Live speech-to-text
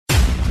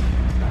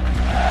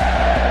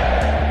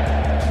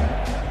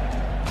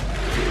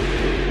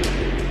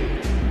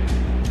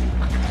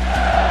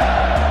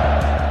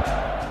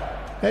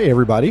Hey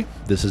everybody,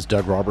 this is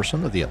Doug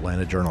Robertson of the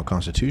Atlanta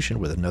Journal-Constitution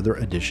with another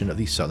edition of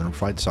the Southern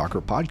Fried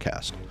Soccer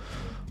Podcast.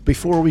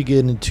 Before we get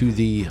into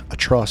the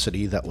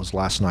atrocity that was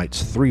last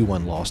night's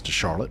 3-1 loss to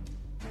Charlotte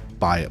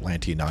by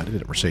Atlanta United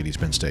at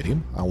Mercedes-Benz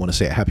Stadium, I want to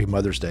say a happy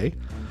Mother's Day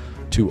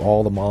to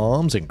all the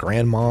moms and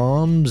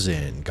grandmoms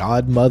and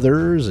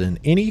godmothers and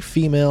any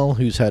female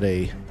who's had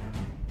a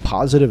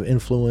positive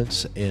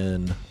influence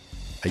in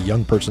a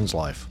young person's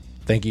life.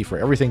 Thank you for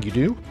everything you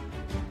do.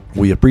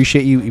 We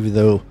appreciate you, even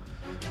though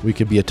we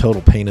could be a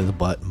total pain in the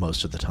butt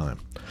most of the time.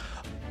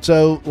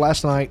 So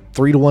last night,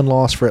 3-1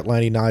 loss for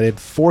Atlanta United,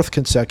 fourth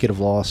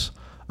consecutive loss.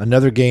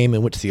 Another game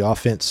in which the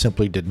offense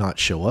simply did not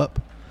show up.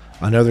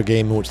 Another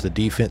game in which the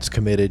defense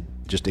committed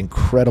just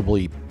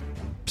incredibly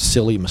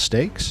silly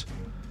mistakes.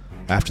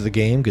 After the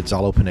game,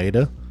 Gonzalo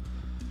Pineda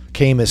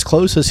came as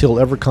close as he'll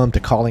ever come to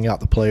calling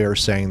out the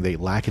players, saying they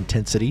lack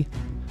intensity,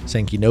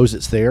 saying he knows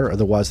it's there,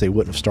 otherwise they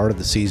wouldn't have started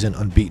the season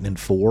unbeaten in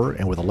 4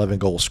 and with 11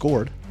 goals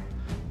scored.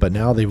 But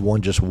now they've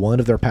won just 1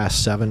 of their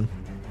past 7.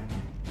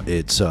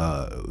 It's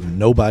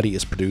nobody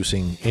is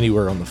producing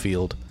anywhere on the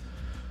field.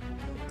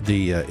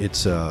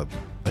 It's a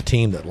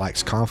team that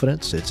lacks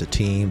confidence. It's a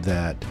team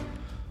that,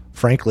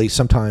 frankly,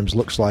 sometimes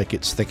looks like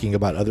it's thinking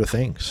about other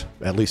things.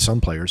 At least some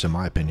players, in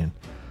my opinion.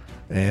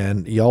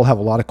 And y'all have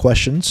a lot of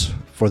questions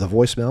for the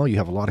voicemail. You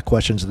have a lot of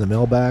questions in the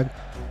mailbag.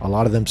 A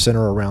lot of them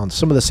center around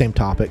some of the same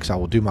topics. I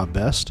will do my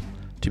best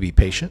to be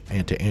patient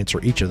and to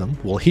answer each of them.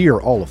 We'll hear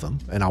all of them,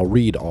 and I'll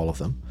read all of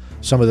them.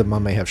 Some of them I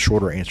may have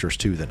shorter answers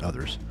to than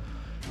others.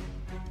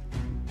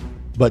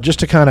 But just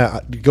to kind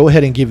of go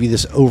ahead and give you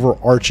this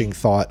overarching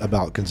thought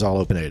about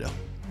Gonzalo Pineda.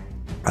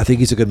 I think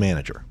he's a good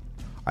manager.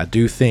 I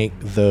do think,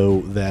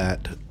 though,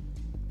 that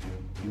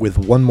with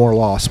one more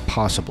loss,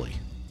 possibly,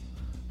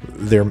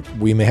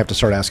 we may have to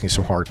start asking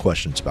some hard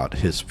questions about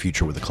his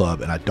future with the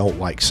club, and I don't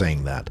like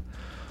saying that.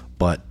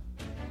 But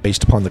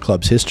based upon the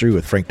club's history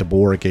with Frank de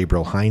Boer,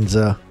 Gabriel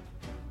Heinze,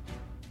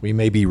 we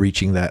may be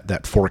reaching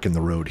that fork in the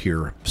road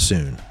here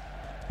soon.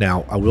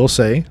 Now, I will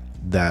say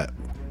that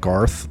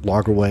Garth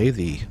Lagerwey,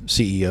 the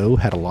CEO,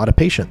 had a lot of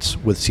patience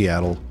with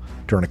Seattle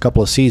during a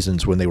couple of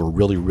seasons when they were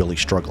really, really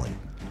struggling.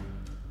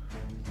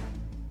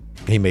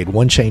 He made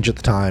one change at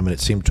the time, and it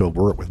seemed to have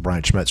worked with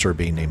Brian Schmetzer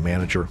being named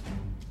manager.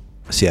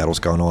 Seattle's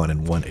gone on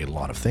and won a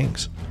lot of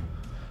things.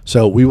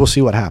 So we will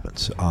see what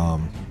happens.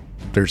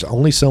 There's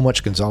only so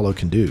much Gonzalo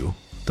can do.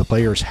 The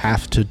players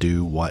have to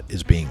do what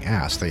is being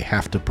asked. They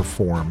have to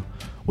perform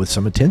with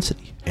some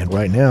intensity. And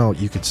right now,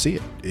 you can see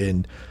it.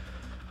 And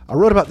I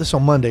wrote about this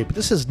on Monday, but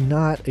this is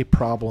not a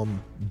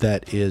problem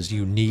that is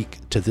unique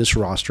to this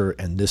roster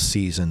and this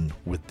season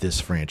with this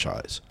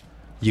franchise.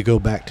 You go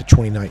back to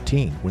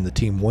 2019 when the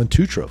team won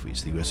 2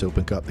 trophies, the U.S.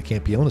 Open Cup, the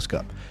Campeones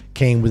Cup,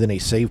 came within a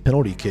saved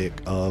penalty kick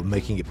of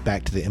making it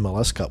back to the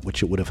MLS Cup,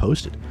 which it would have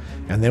hosted.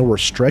 And there were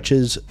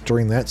stretches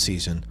during that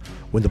season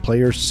when the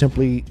players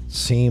simply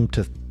seemed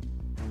to,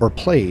 or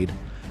played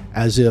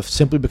as if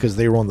simply because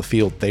they were on the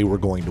field, they were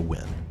going to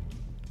win.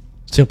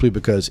 Simply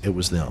because it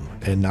was them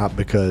and not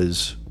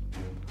because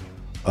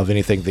of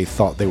anything they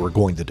thought they were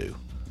going to do.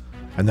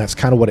 And that's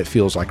kind of what it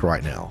feels like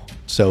right now.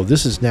 So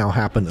this has now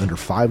happened under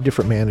 5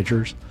 different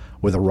managers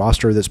with a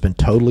roster that's been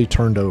totally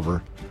turned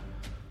over.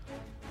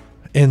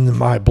 In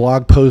my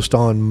blog post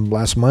on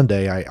last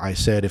Monday, I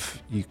said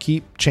if you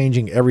keep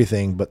changing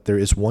everything, but there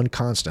is one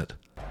constant,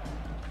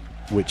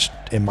 which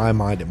in my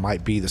mind it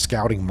might be the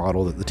scouting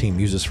model that the team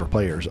uses for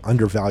players,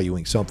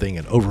 undervaluing something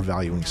and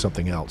overvaluing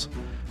something else,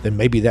 then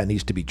maybe that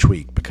needs to be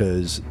tweaked,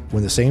 because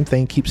when the same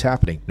thing keeps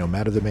happening, no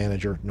matter the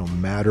manager, no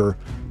matter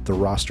the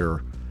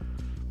roster,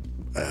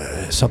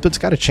 something's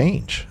got to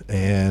change.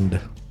 And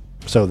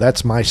so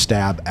that's my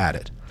stab at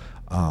it.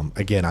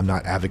 Again, I'm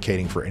not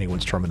advocating for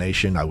anyone's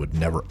termination. I would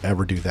never,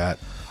 ever do that.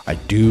 I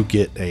do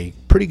get a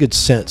pretty good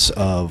sense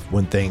of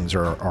when things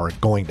are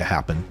going to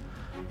happen.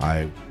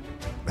 I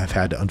have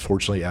had to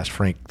unfortunately ask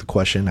Frank the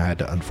question. I had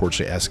to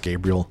unfortunately ask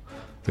Gabriel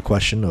the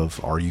question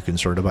of, are you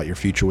concerned about your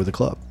future with the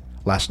club?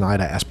 Last night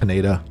I asked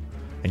Pineda,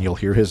 and you'll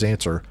hear his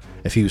answer,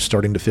 if he was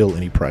starting to feel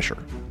any pressure.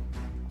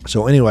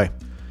 So anyway,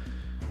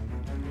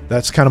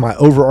 that's kind of my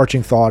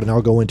overarching thought, and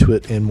I'll go into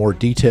it in more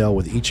detail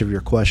with each of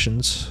your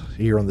questions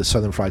here on the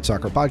Southern Fried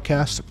Soccer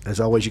Podcast. As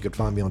always, you can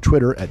find me on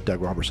Twitter at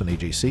Doug Robertson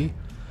AJC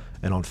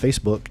and on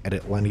Facebook at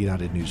Atlanta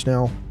United News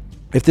Now.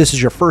 If this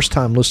is your first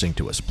time listening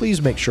to us,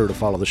 please make sure to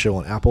follow the show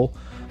on Apple,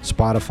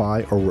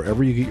 Spotify, or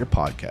wherever you get your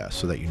podcasts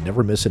so that you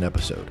never miss an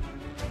episode.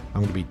 I'm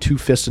going to be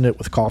two-fisting it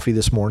with coffee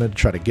this morning to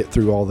try to get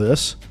through all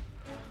this.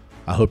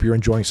 I hope you're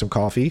enjoying some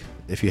coffee.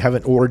 If you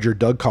haven't ordered your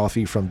Doug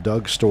coffee from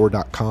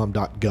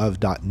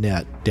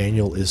dougstore.com.gov.net,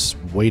 Daniel is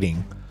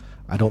waiting.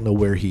 I don't know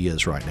where he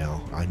is right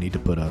now. I need to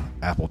put an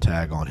Apple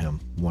tag on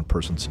him, one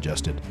person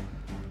suggested.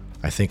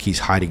 I think he's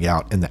hiding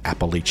out in the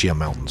Appalachia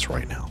Mountains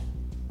right now.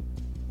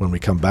 When we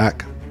come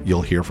back,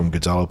 you'll hear from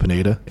Gonzalo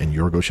Pineda and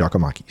Yorgos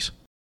Giacomakis.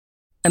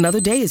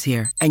 Another day is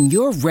here, and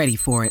you're ready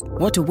for it.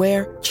 What to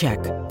wear? Check.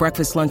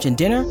 Breakfast, lunch, and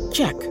dinner?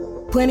 Check.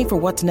 Planning for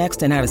what's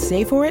next and how to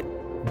save for it?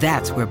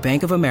 That's where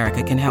Bank of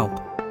America can help.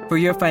 For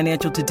your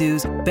financial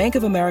to-dos, Bank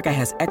of America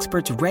has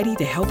experts ready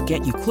to help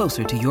get you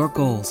closer to your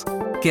goals.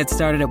 Get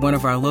started at one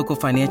of our local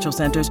financial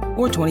centers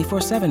or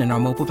 24/7 in our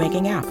mobile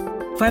banking app.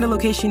 Find a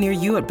location near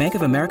you at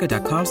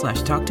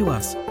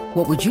bankofamerica.com/talktous.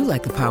 What would you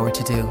like the power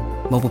to do?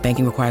 Mobile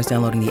banking requires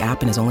downloading the app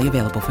and is only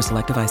available for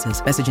select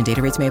devices. Message and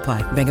data rates may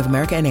apply. Bank of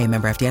America N.A.,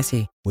 member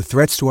FDIC. With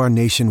threats to our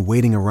nation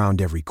waiting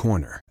around every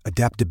corner,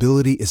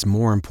 adaptability is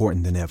more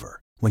important than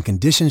ever. When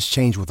conditions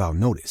change without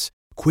notice,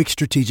 quick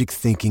strategic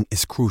thinking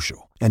is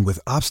crucial. And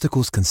with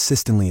obstacles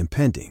consistently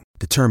impending,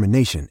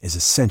 determination is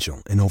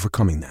essential in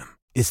overcoming them.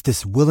 It's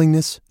this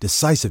willingness,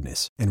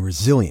 decisiveness, and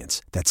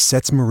resilience that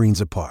sets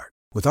Marines apart.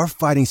 With our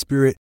fighting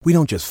spirit, we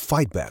don't just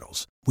fight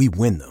battles, we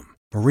win them.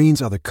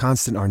 Marines are the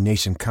constant our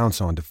nation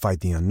counts on to fight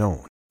the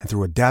unknown. And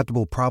through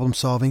adaptable problem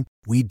solving,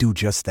 we do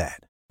just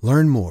that.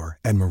 Learn more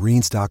at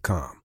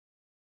marines.com.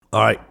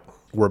 All right,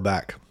 we're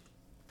back.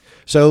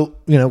 So,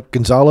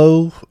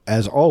 Gonzalo,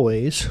 as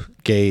always,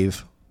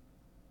 gave,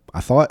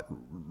 I thought,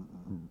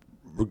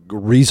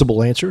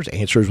 reasonable answers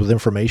with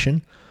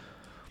information.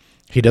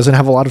 He doesn't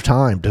have a lot of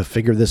time to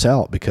figure this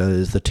out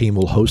because the team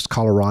will host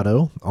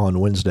Colorado on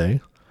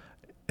Wednesday.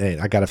 And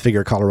I got to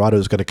figure Colorado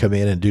is going to come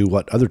in and do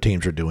what other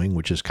teams are doing,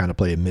 which is kind of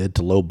play a mid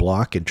to low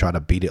block and try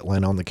to beat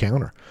Atlanta on the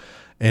counter.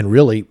 And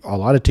really, a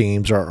lot of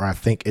teams are, I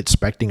think,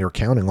 expecting or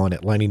counting on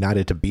Atlanta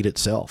United to beat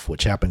itself,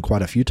 which happened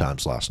quite a few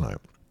times last night.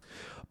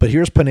 But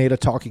here's Pineda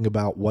talking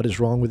about what is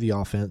wrong with the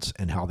offense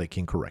and how they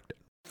can correct it.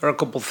 There are a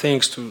couple of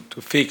things to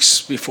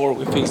fix before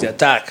we fix the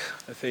attack.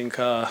 I think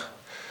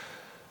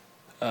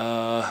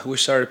we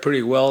started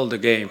pretty well the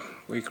game.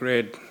 We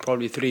created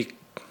probably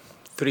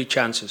three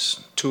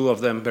chances, two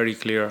of them very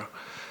clear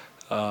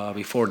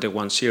before the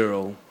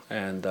 1-0,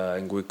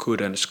 and we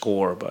couldn't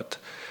score. But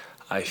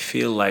I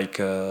feel like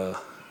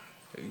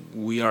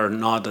we are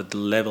not at the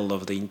level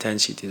of the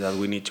intensity that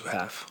we need to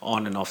have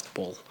on and off the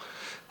ball.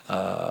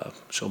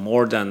 So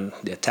more than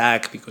the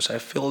attack, because I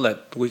feel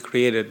that we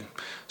created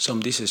some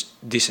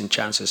decent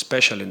chances,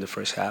 especially in the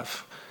first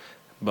half.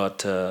 But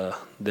the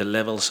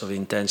levels of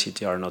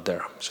intensity are not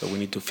there. So we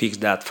need to fix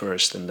that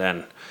first, and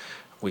then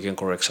we can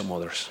correct some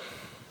others.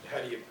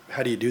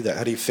 How do you do that?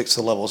 How do you fix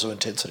the levels of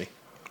intensity?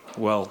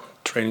 Well,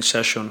 training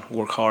session,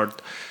 work hard.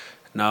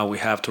 Now we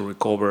have to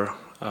recover.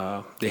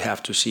 They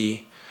have to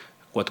see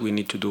what we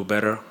need to do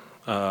better.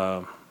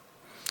 We're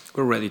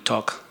ready to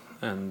talk,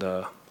 and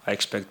I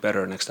expect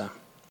better next time.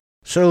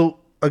 So,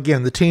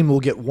 again, the team will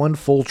get one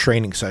full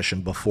training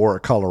session before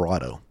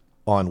Colorado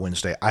on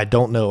Wednesday. I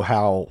don't know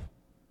how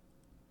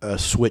a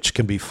switch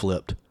can be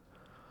flipped.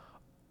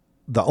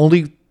 The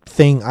only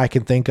thing I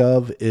can think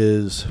of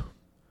is,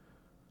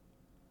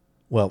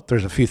 well,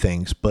 there's a few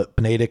things, but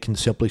Pineda can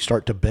simply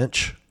start to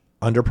bench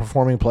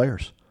underperforming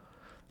players.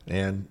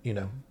 And,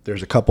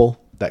 there's a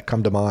couple that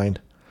come to mind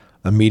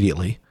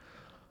immediately.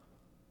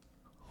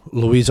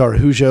 Luis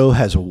Araujo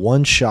has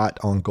one shot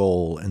on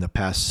goal in the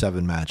past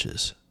 7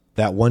 matches.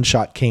 That one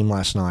shot came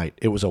last night.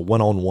 It was a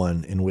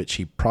one-on-one in which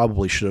he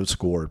probably should have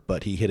scored,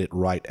 but he hit it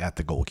right at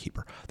the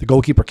goalkeeper. The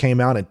goalkeeper came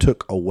out and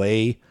took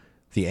away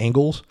the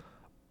angles,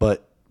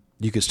 but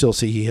you could still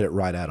see he hit it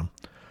right at him.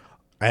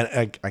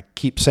 And I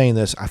keep saying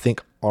this. I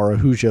think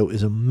Araujo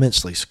is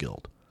immensely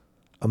skilled,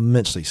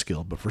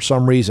 but for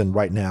some reason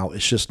right now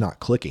it's just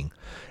not clicking.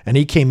 And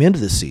he came into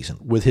this season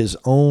with his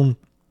own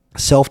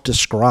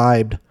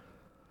self-described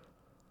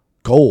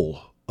goal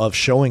of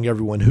showing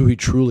everyone who he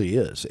truly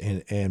is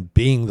and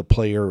being the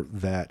player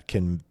that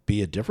can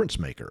be a difference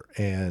maker.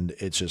 And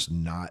it's just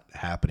not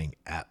happening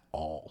at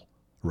all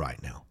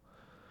right now.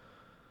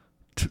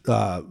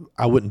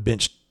 I wouldn't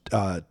bench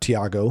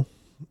Thiago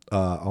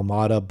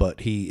Almada, but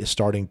he is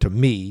starting to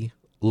me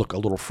look a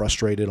little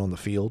frustrated on the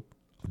field.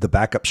 The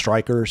backup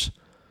strikers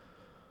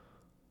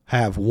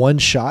have one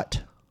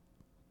shot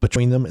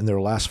between them in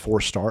their last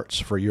 4 starts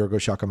for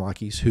Giorgos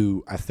Giakoumakis,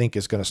 who I think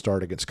is going to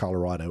start against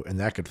Colorado, and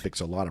that could fix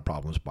a lot of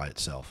problems by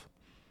itself.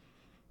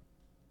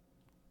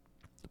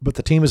 But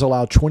the team has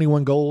allowed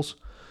 21 goals,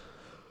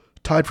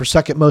 tied for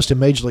second most in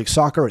Major League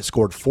Soccer. It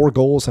scored 4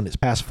 goals in its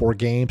past 4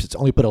 games. It's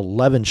only put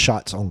 11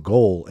 shots on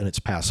goal in its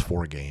past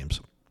 4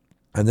 games.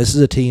 And this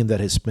is a team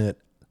that has spent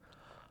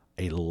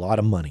a lot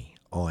of money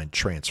on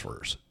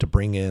transfers to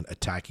bring in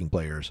attacking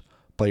players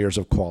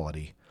of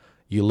quality.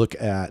 You look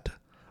at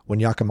when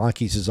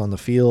Giakoumakis is on the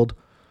field,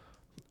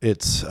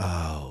 it's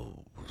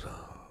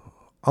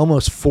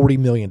almost $40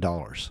 million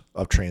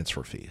of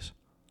transfer fees.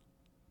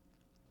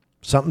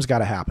 Something's got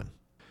to happen.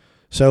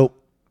 So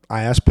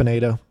I asked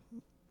Pineda,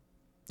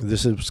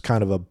 this is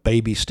kind of a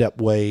baby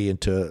step way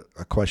into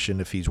a question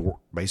if he's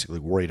basically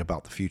worried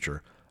about the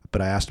future.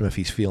 But I asked him if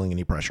he's feeling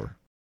any pressure.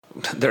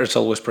 There's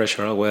always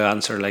pressure. I will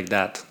answer like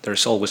that.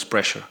 There's always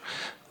pressure.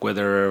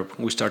 Whether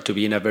we start to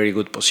be in a very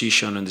good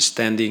position in the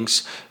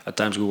standings, at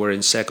times we were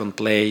in second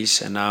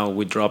place, and now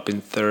we drop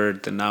in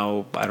third, and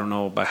now, I don't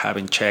know, I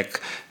haven't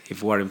checked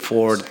if we're in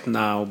fourth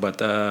now,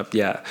 but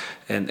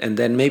and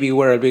then maybe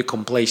we're a bit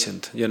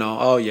complacent.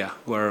 Oh yeah,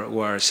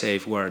 we're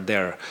safe, we're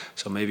there.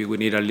 So maybe we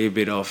need a little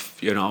bit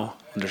of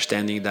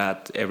understanding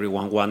that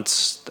everyone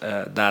wants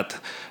that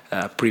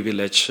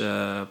privileged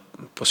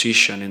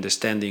position in the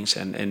standings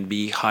and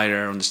be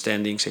higher on the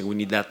standings, and we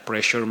need that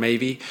pressure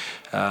maybe,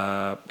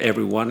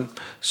 everyone.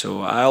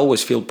 So I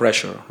always feel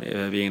pressure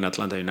being in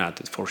Atlanta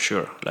United, for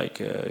sure.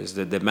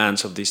 The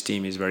demands of this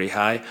team is very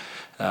high,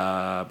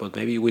 but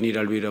maybe we need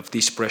a bit of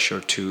this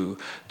pressure to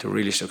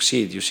really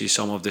succeed. You see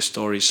some of the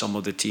stories, some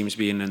of the teams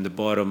being in the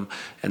bottom,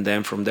 and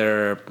then from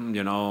there,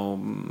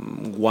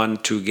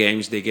 1-2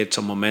 games they get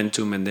some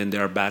momentum, and then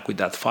they're back with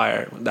that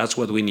fire. That's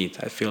what we need.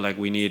 I feel like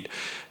we need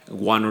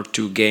 1 or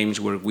 2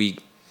 games where we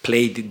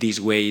played this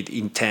way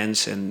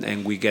intense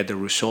and we get the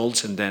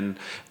results, and then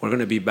we're going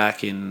to be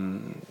back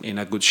in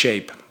a good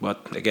shape.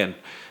 But again,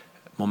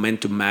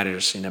 momentum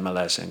matters in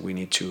MLS, and we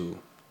need to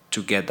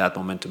get that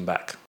momentum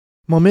back.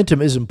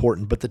 Momentum is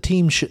important, but the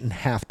team shouldn't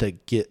have to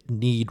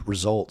need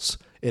results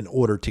in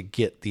order to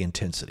get the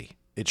intensity.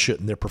 It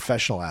shouldn't. They're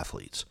professional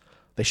athletes.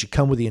 They should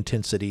come with the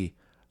intensity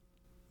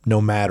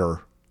no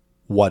matter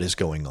what is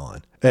going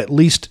on, at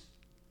least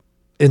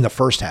in the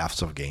first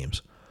halves of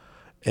games.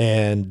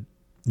 And,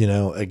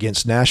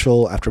 against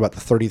Nashville, after about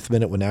the 30th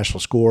minute when Nashville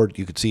scored,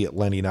 you could see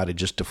Atlanta United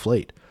just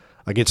deflate.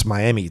 Against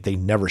Miami, they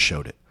never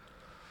showed it,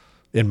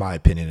 in my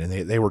opinion. And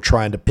they were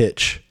trying to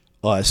pitch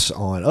us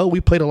on,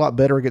 we played a lot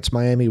better against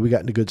Miami. We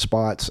got into good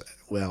spots.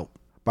 Well,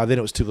 by then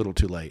it was too little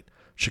too late.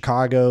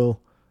 Chicago,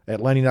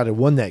 Atlanta United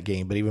won that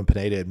game, but even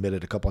Pineda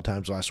admitted a couple of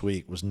times last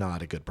week was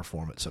not a good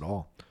performance at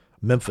all.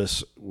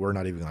 Memphis, we're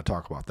not even going to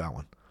talk about that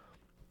one.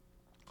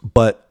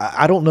 But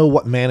I don't know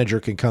what manager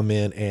can come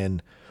in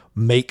and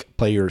make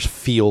players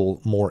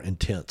feel more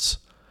intense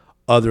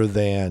other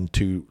than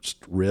to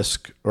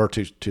risk or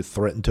to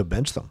threaten to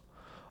bench them.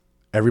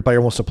 Every player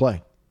wants to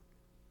play.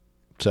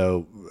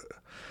 So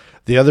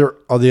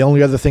the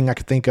only other thing I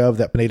could think of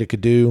that Pineda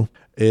could do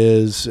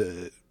is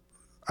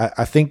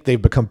I think they've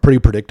become pretty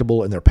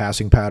predictable in their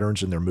passing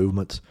patterns and their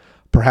movements.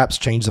 Perhaps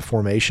change the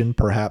formation,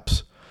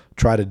 perhaps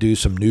try to do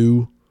some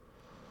new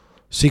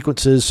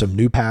sequences, some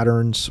new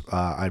patterns.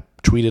 I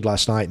tweeted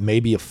last night,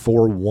 maybe a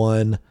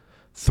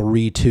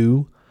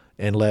 4-1-3-2,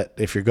 and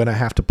if you're going to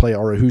have to play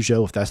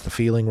Araujo, if that's the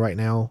feeling right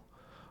now,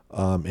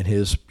 in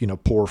his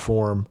poor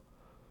form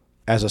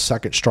as a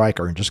second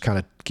striker, and just kind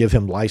of give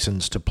him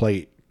license to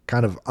play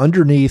kind of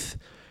underneath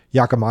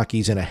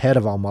Giakoumakis and ahead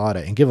of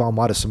Almada, and give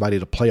Almada somebody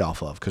to play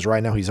off of, because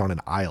right now he's on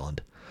an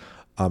island.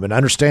 And I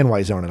understand why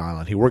he's on an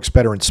island. He works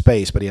better in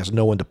space, but he has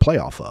no one to play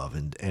off of,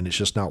 and it's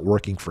just not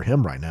working for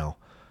him right now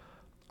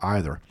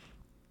either.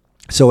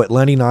 So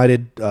Atlanta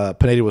United,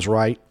 Pineda was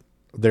right.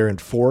 They're in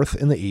 4th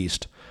in the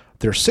East.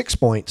 They're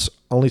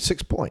only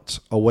 6 points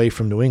away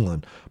from New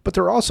England, but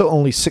they're also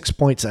only 6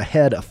 points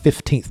ahead of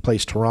 15th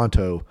place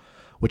Toronto,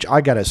 which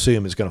I got to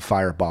assume is going to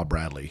fire Bob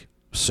Bradley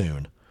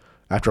soon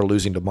after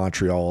losing to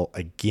Montreal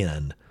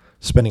again,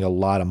 spending a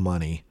lot of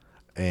money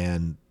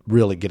and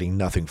really getting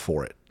nothing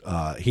for it.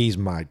 He's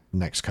my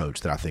next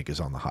coach that I think is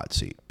on the hot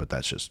seat, but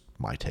that's just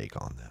my take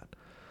on that.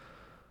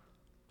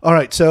 All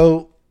right,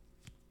 so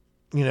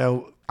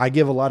I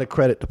give a lot of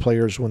credit to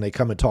players when they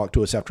come and talk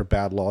to us after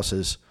bad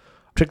losses,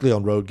 particularly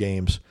on road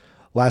games.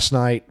 Last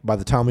night, by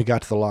the time we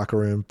got to the locker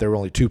room, there were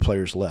only 2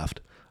 players left,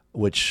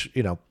 which,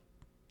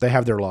 they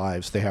have their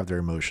lives, they have their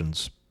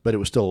emotions, but it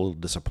was still a little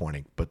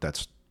disappointing, but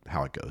that's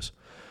how it goes.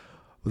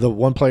 The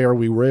one player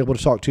we were able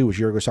to talk to was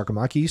Giorgos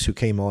Giakoumakis, who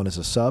came on as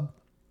a sub.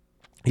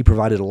 He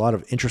provided a lot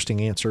of interesting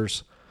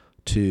answers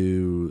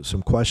to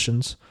some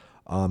questions.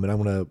 And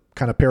I'm going to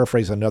kind of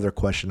paraphrase another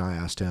question I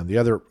asked him.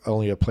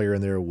 Only a player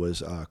in there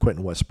was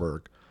Quentin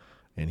Westberg,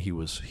 and he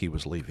was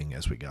leaving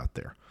as we got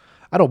there.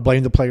 I don't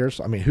blame the players.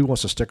 I mean, who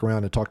wants to stick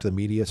around and talk to the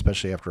media,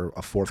 especially after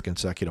a 4th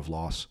consecutive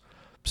loss?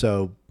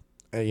 So,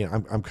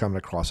 I'm coming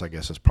across, I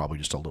guess, as probably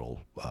just a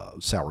little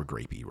sour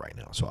grapey right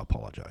now, so I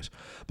apologize.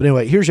 But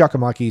anyway, here's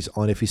Giakoumakis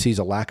on if he sees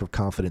a lack of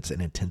confidence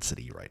and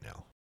intensity right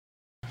now.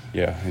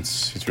 Yeah,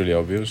 it's really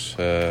obvious.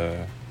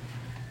 I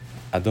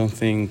don't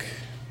think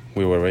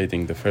we were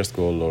waiting the first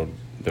goal or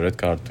the red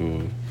card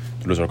to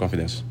lose our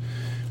confidence.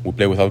 We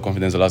play without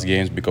confidence the last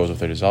games because of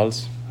the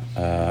results.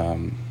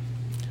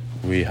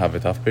 We have a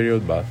tough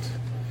period, but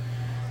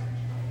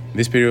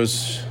these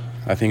periods,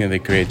 I think they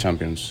create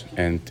champions.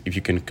 And if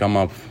you can come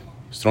up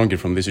stronger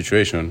from this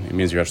situation, it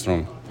means you are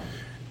strong.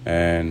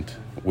 And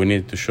we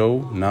need to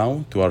show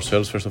now to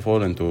ourselves, first of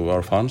all, and to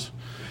our fans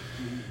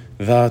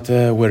that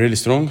we're really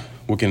strong.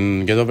 We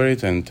can get over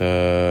it and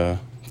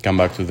come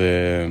back to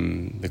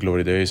the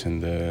glory days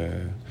and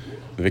the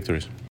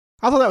victories.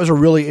 I thought that was a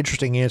really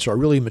interesting answer, a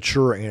really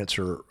mature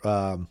answer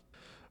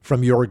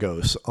from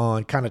Giorgos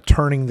on kind of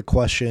turning the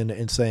question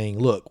and saying,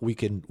 look, we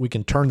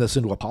can turn this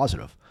into a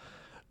positive.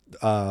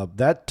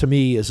 That to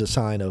me is a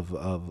sign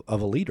of a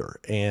leader.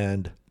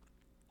 And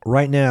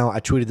right now, I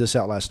tweeted this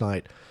out last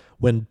night,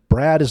 when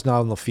Brad is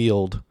not on the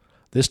field,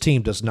 this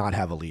team does not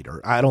have a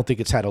leader. I don't think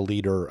it's had a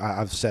leader.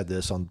 I've said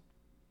this on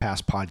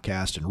past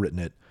podcasts and written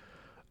it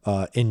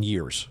in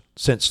years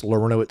since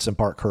Larentowicz and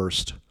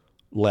Parkhurst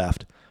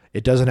left.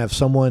 It doesn't have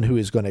someone who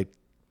is going to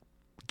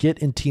get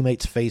in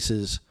teammates'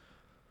 faces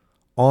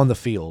on the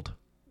field,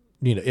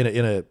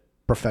 in a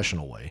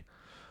professional way,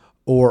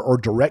 or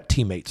direct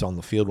teammates on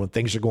the field when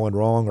things are going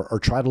wrong, or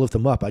try to lift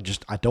them up. I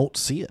don't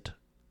see it.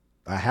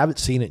 I haven't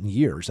seen it in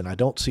years, and I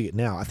don't see it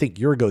now. I think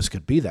Yorgos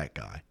could be that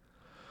guy.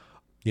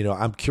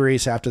 I'm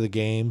curious after the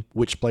game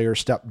which player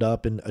stepped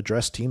up and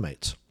addressed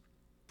teammates.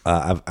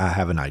 I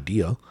have an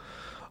idea,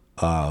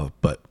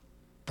 but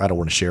I don't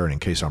want to share it in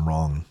case I'm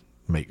wrong,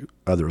 make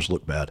others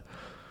look bad.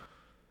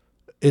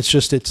 This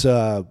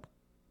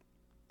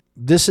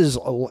is,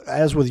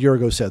 as with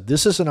Yorgos said,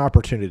 this is an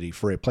opportunity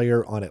for a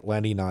player on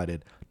Atlanta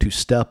United to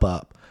step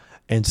up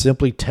and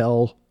simply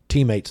tell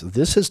teammates,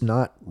 this is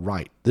not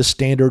right. This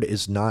standard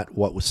is not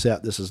what was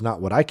set. This is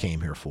not what I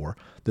came here for.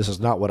 This is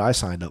not what I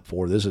signed up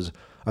for.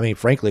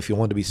 Frankly, if you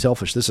want to be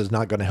selfish, this is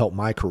not going to help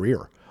my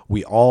career.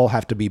 We all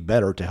have to be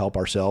better to help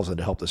ourselves and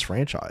to help this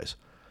franchise.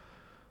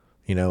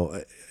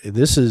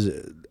 This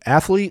is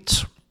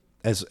athletes,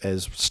 as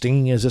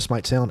stinging as this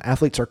might sound,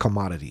 athletes are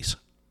commodities.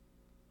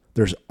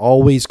 There's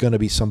always going to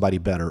be somebody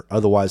better.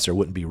 Otherwise, there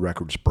wouldn't be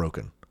records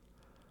broken.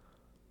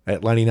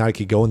 Atlanta United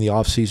could go in the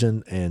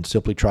offseason and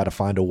simply try to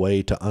find a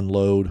way to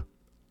unload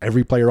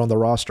every player on the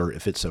roster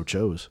if it so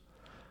chose.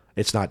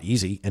 It's not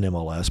easy in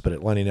MLS, but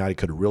Atlanta United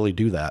could really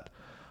do that.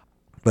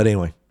 But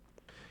anyway,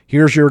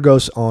 here's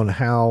Yorgos on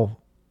how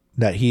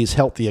that he's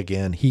healthy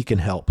again. He can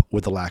help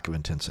with the lack of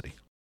intensity.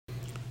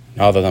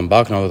 Now that I'm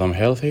back, now that I'm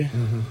healthy,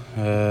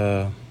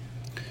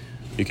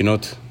 you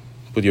cannot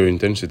put your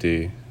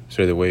intensity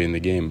straight away in the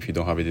game if you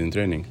don't have it in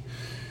training.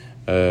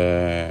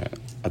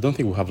 I don't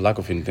think we have lack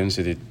of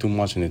intensity too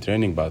much in the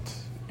training, but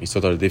it's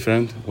totally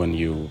different when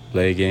you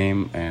play a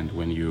game and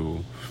when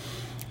you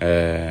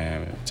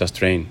just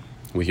train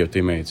with your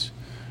teammates.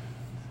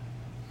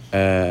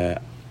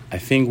 I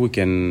think we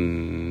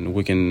can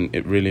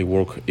really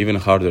work even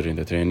harder in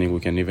the training. We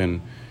can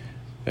even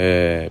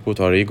put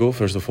our ego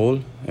first of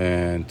all,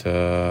 and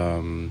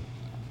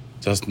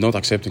just not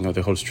accepting of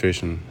the whole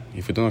situation.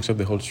 If we don't accept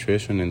the whole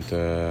situation and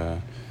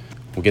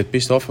we get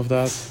pissed off of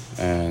that,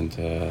 and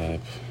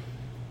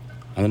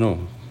I don't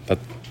know, that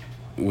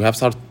we have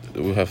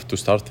to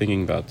start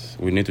thinking that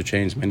we need to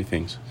change many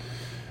things.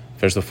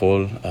 First of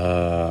all,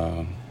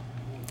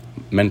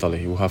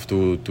 mentally, we have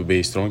to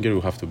be stronger.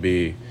 We have to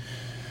be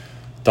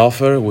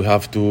tougher. We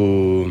have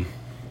to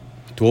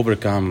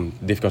overcome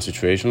difficult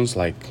situations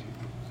like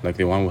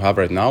the one we have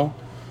right now.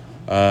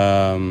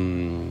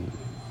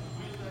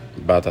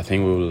 But I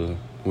think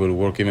we will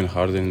work even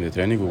harder in the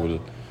training. We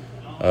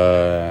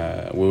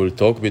will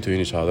talk between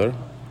each other,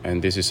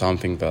 and this is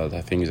something that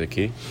I think is a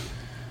key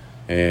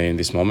in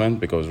this moment,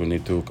 because we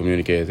need to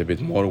communicate a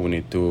bit more. We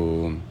need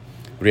to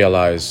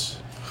realize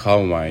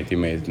how my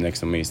teammate next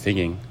to me is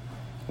thinking.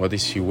 What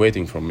is he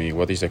waiting from me?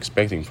 What is he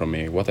expecting from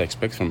me? What I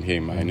expect from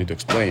him, I need to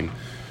explain.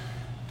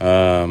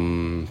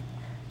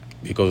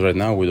 Because right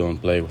now we don't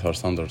play with our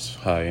standards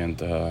high, and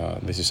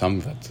this is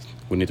something that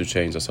we need to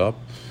change us up.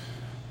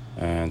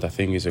 And I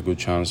think it's a good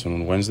chance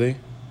on Wednesday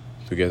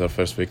to get our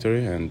first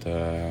victory and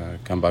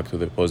come back to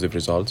the positive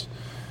results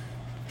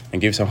and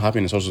give some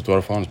happiness also to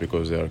our fans,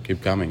 because they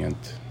keep coming. And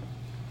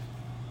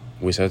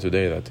we said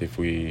today that if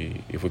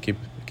we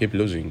keep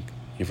losing,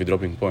 if we're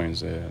dropping points,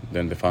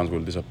 then the fans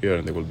will disappear,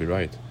 and they will be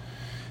right.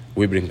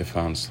 We bring the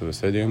fans to the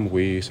stadium,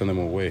 we send them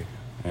away,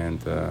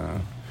 and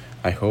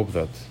I hope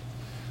that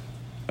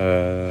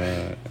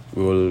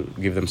we will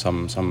give them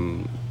some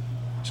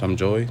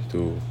joy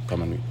to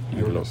come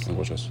and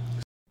watch us.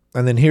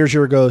 And then here's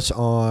Yorgos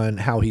on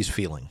how he's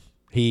feeling.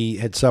 He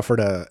had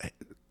suffered a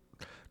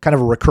kind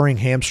of a recurring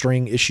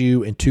hamstring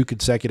issue in 2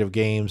 consecutive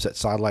games that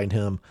sidelined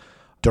him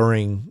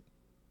during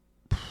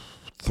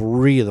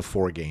 3 of the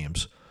 4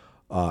 games,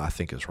 I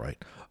think is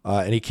right.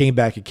 And he came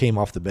back, he came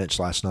off the bench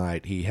last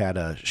night. He had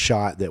a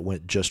shot that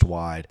went just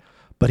wide,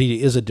 but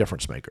he is a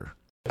difference maker.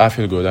 I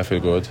feel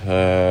good.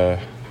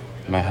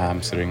 My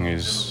hamstring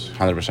is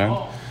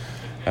 100%.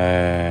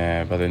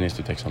 But it needs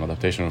to take some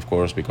adaptation, of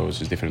course,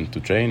 because it's different to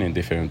train and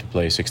different to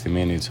play 60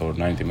 minutes or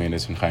 90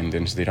 minutes in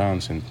high-intensity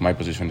runs, and my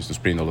position is to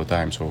sprint all the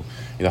time, so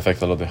it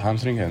affects a lot the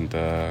hamstring, and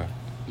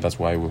that's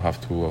why we have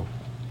to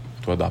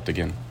adapt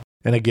again.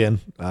 And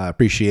again, I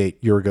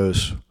appreciate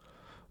Yorgos.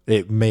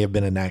 It may have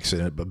been an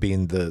accident, but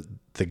being the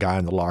guy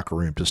in the locker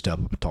room to step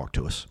up and talk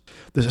to us.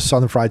 This is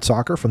Southern Fried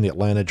Soccer from the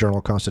Atlanta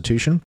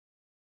Journal-Constitution.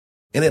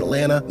 In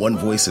Atlanta, one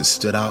voice has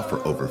stood out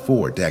for over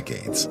 4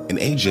 decades. An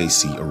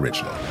AJC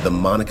original, The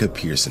Monica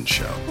Pearson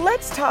Show.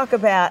 Let's talk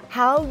about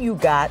how you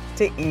got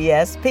to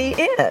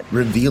ESPN.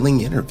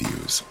 Revealing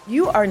interviews.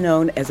 You are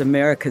known as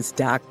America's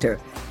doctor,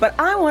 but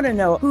I want to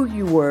know who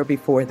you were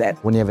before that.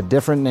 When you have a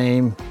different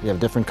name, you have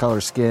different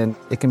color skin,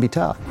 it can be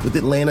tough. With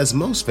Atlanta's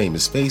most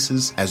famous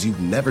faces as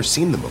you've never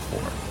seen them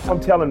before. I'm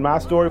telling my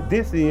story.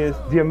 This is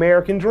the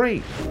American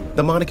dream.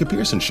 The Monica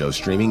Pearson Show,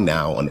 streaming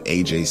now on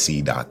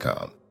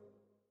AJC.com.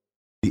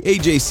 The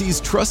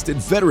AJC's trusted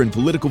veteran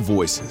political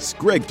voices,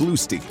 Greg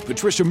Bluestein,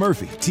 Patricia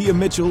Murphy, Tia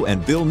Mitchell,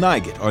 and Bill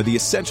Nygut, are the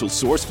essential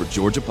source for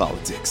Georgia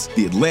politics.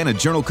 The Atlanta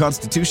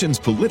Journal-Constitution's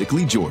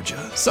Politically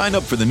Georgia. Sign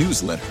up for the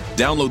newsletter,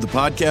 download the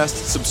podcast,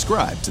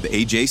 subscribe to the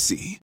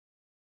AJC.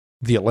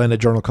 The Atlanta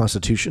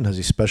Journal-Constitution has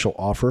a special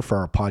offer for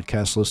our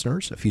podcast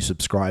listeners. If you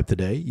subscribe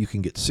today, you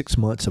can get 6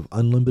 months of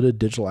unlimited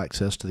digital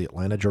access to the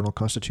Atlanta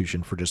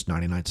Journal-Constitution for just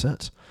 99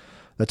 cents.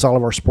 That's all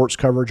of our sports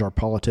coverage, our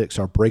politics,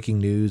 our breaking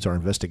news, our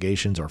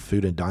investigations, our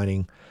food and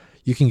dining.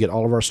 You can get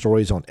all of our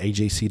stories on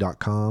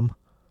ajc.com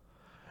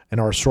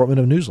and our assortment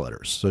of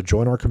newsletters. So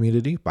join our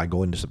community by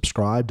going to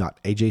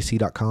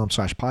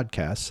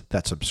subscribe.ajc.com/podcasts.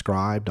 That's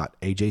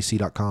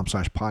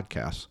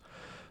subscribe.ajc.com/podcasts.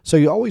 So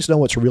you always know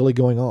what's really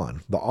going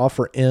on. The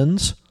offer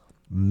ends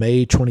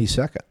May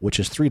 22nd, which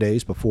is 3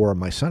 days before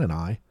my son and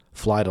I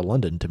fly to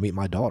London to meet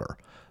my daughter.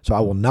 So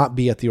I will not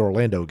be at the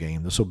Orlando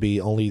game. This will be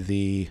only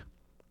the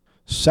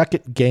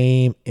second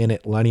game in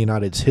Atlanta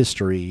United's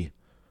history,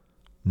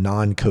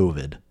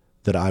 non-COVID,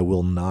 that I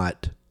will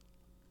not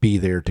be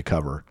there to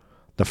cover.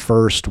 The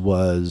first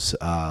was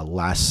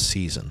last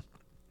season,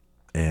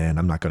 and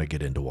I'm not going to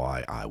get into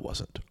why I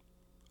wasn't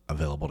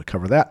available to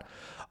cover that.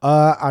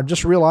 I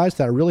just realized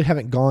that I really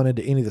haven't gone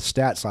into any of the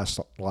stats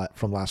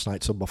from last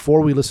night, so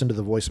before we listen to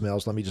the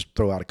voicemails, let me just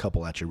throw out a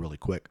couple at you really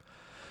quick.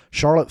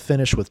 Charlotte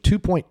finished with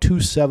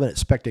 2.27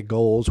 expected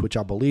goals, which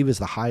I believe is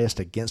the highest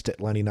against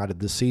Atlanta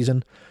United this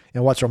season.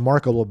 And what's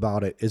remarkable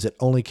about it is it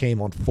only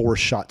came on 4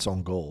 shots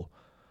on goal.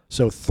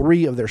 So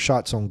 3 of their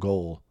shots on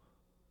goal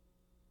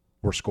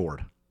were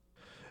scored.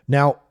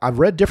 Now, I've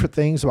read different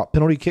things about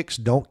penalty kicks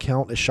don't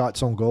count as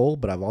shots on goal,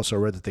 but I've also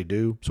read that they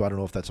do. So I don't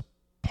know if that's a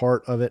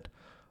part of it.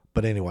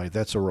 But anyway,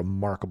 that's a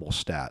remarkable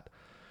stat.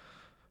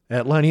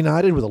 Atlanta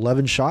United with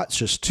 11 shots,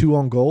 just 2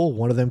 on goal.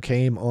 One of them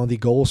came on the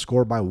goal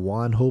scored by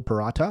Juanjo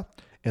Purata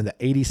in the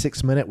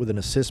 86th minute with an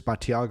assist by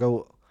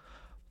Thiago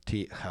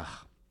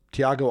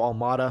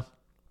Almada,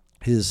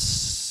 his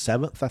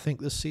 7th, I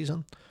think, this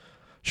season.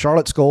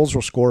 Charlotte's goals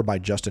were scored by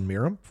Justin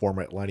Meram,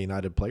 former Atlanta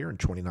United player in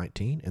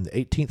 2019. In the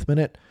 18th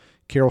minute,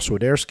 Karol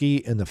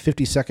Swiderski in the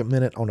 52nd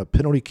minute on a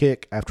penalty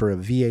kick after a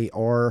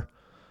VAR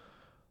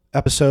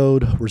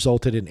episode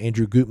resulted in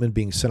Andrew Gutman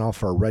being sent off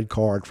for a red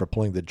card for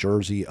pulling the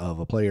jersey of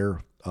a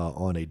player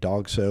on a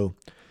dog show.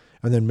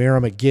 And then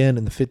Meram again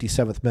in the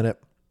 57th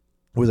minute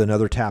with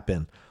another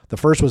tap-in. The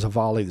first was a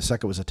volley. The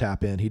second was a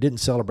tap-in. He didn't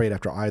celebrate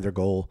after either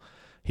goal.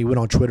 He went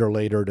on Twitter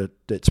later to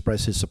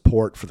express his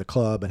support for the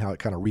club and how it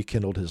kind of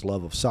rekindled his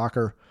love of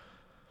soccer.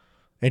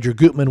 Andrew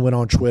Gutman went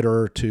on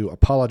Twitter to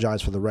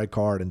apologize for the red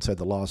card and said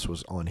the loss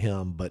was on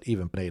him, but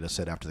even Pineda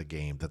said after the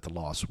game that the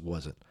loss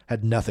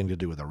had nothing to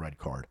do with a red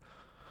card.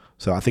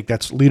 So I think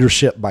that's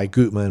leadership by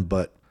Gutman,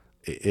 but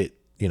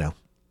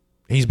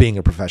he's being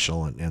a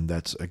professional, and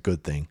that's a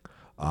good thing.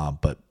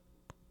 But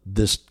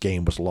this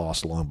game was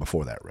lost long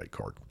before that red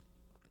card.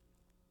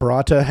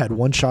 Purata had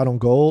 1 shot on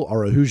goal.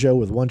 Araujo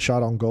with 1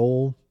 shot on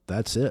goal.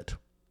 That's it.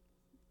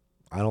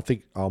 I don't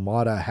think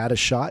Almada had a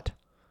shot,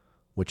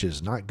 which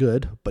is not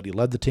good, but he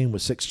led the team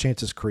with 6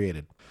 chances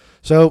created.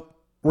 So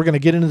we're going to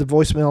get into the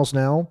voicemails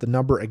now. The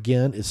number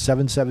again is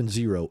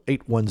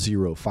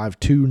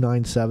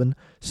 770-810-5297,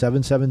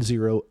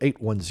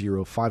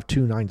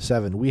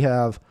 770-810-5297. We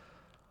have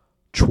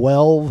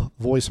 12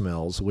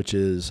 voicemails, which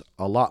is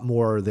a lot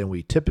more than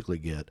we typically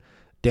get.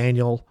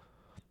 Daniel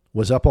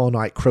was up all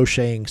night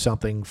crocheting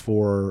something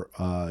for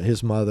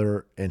his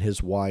mother and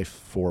his wife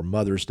for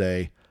Mother's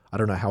Day. I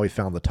don't know how he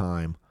found the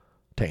time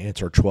to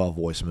answer 12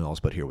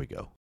 voicemails, but here we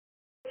go.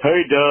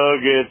 Hey,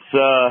 Doug, it's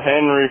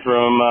Henry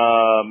from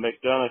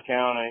McDonough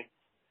County.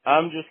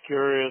 I'm just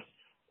curious,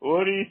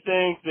 what do you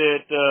think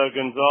that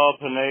Gonzalo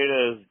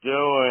Pineda is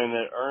doing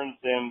that earns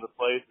him the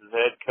place as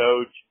head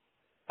coach?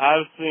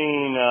 I've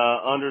seen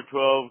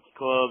under-12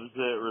 clubs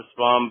that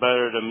respond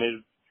better to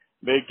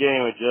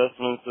mid-game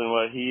adjustments than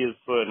what he is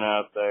putting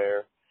out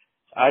there.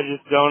 I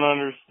just don't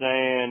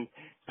understand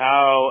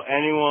how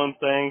anyone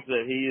thinks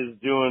that he is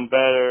doing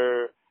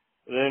better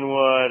than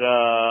what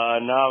a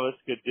novice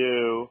could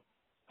do.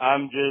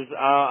 I'm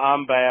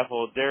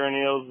baffled. Darren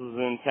Eales is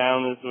in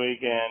town this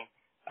weekend.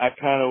 I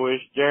kind of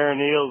wish Darren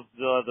Eales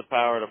still had the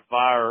power to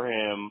fire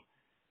him.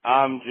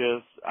 I'm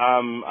sick of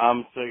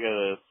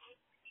this.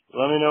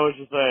 Let me know what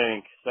you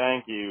think.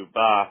 Thank you.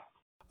 Bye.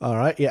 All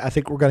right. Yeah, I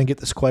think we're going to get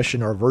this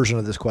question or a version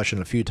of this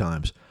question a few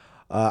times.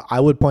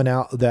 I would point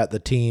out that the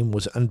team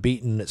was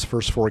unbeaten in its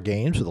first 4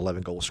 games with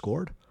 11 goals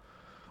scored.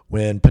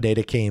 When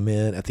Pineda came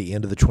in at the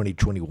end of the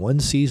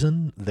 2021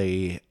 season,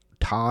 they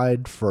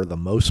tied for the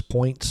most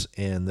points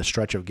in the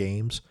stretch of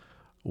games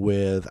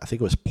with, I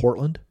think it was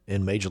Portland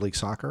in Major League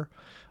Soccer.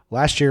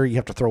 Last year, you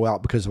have to throw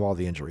out because of all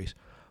the injuries.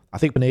 I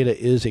think Pineda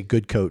is a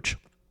good coach.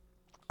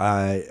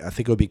 I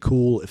think it would be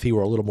cool if he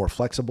were a little more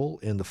flexible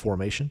in the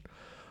formation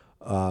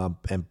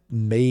and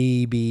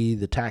maybe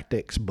the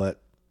tactics,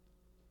 but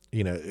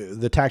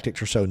the tactics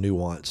are so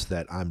nuanced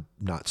that I'm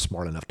not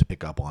smart enough to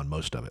pick up on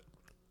most of it.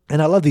 And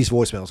I love these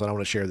voicemails, and I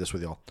want to share this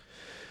with y'all.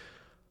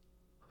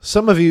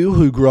 Some of you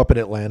who grew up in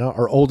Atlanta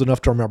are old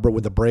enough to remember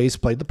when the Braves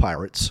played the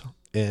Pirates,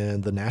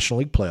 in the National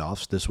League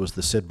playoffs. This was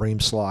the Sid Bream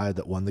slide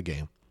that won the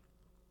game.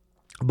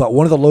 But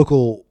one of the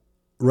local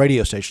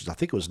radio stations, I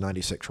think it was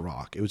 96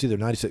 Rock, it was either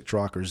 96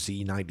 Rock or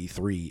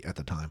Z93 at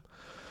the time,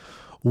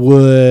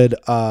 would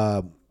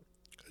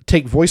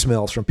take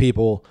voicemails from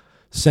people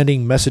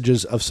sending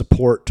messages of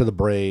support to the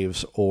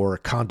Braves or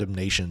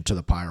condemnation to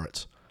the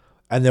Pirates.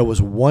 And there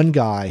was one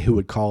guy who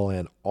would call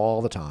in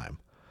all the time.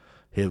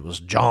 It was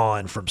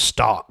John from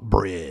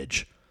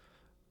Stockbridge.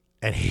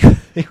 And he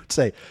would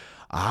say,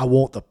 I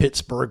want the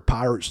Pittsburgh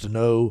Pirates to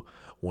know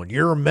when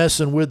you're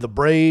messing with the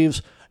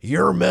Braves,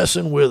 you're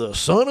messing with a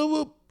son of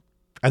a...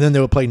 And then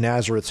they would play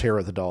Nazareth's Hair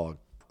of the Dog.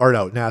 Or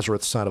no,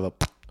 Nazareth's Son of a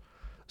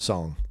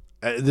song.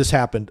 This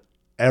happened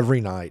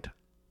every night.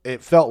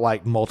 It felt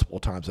like multiple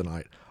times a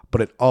night, but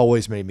it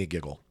always made me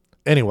giggle.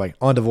 Anyway,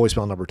 on to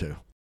voicemail number 2.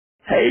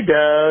 Hey,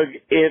 Doug.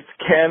 It's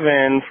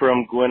Kevin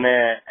from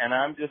Gwinnett, and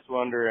I'm just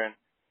wondering,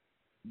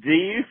 do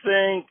you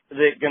think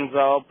that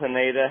Gonzalo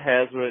Pineda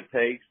has what it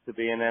takes to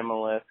be an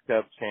MLS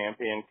Cup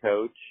champion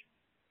coach?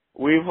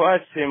 We've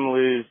watched him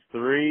lose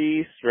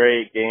 3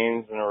 straight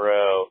games in a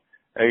row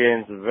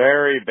against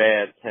very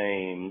bad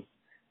teams.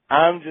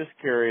 I'm just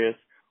curious,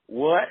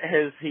 what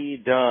has he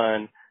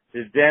done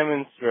to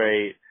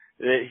demonstrate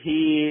that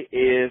he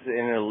is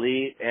an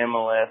elite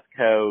MLS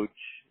coach?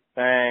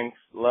 Thanks.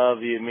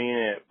 Love you. Mean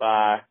it.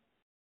 Bye.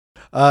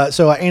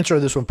 So I answered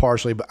this one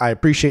partially, but I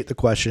appreciate the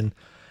question.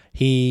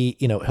 He,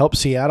 helped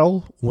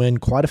Seattle win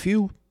quite a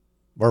few,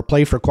 or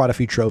play for quite a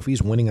few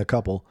trophies, winning a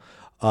couple.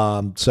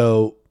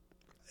 So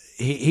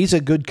he's a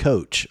good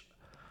coach.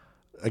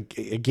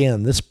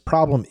 Again, this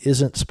problem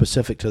isn't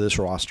specific to this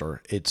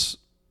roster. It's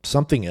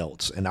something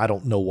else, and I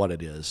don't know what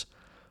it is,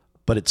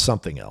 but it's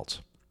something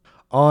else.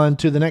 On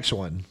to the next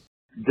one.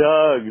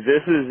 Doug,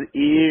 this is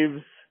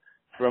Eves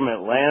from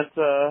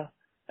Atlanta,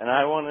 and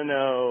I want to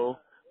know,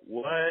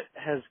 what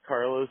has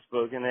Carlos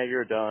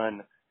Bocanegra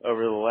done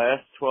over the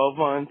last 12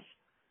 months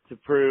to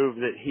prove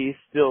that he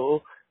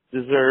still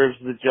deserves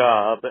the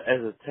job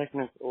as a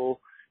technical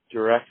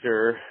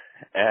director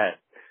at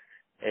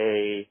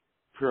a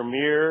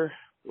premier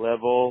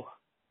level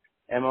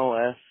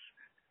MLS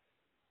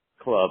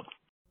club?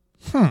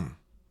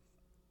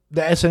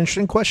 That's an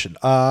interesting question.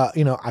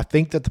 I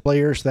think that the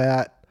players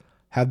that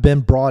have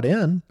been brought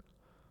in,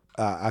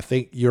 I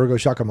think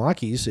Yorgos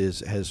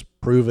Giacomakis has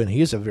proven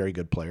he is a very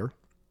good player.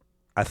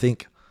 I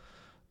think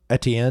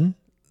Etienne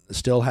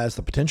still has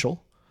the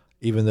potential,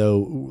 even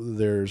though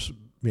there's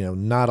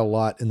not a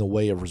lot in the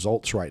way of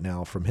results right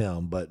now from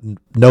him, but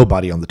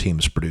nobody on the team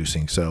is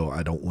producing, so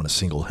I don't want to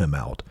single him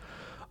out.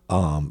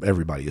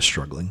 Everybody is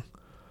struggling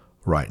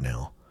right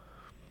now.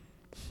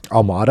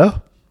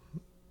 Almada,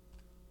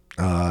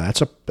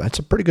 that's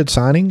a pretty good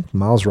signing.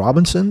 Miles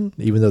Robinson,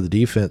 even though the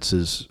defense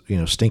is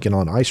stinking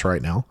on ice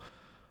right now,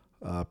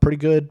 pretty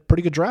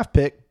good draft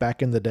pick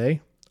back in the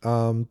day.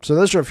 So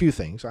those are a few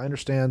things. I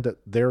understand that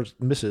there's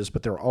misses,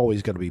 but there are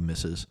always going to be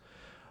misses.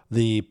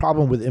 The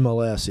problem with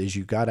MLS is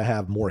you got to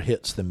have more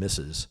hits than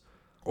misses,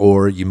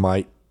 or you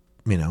might,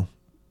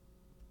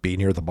 be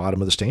near the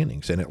bottom of the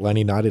standings. And Atlanta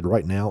United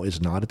right now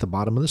is not at the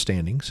bottom of the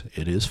standings.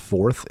 It is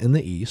 4th in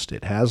the East.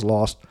 It has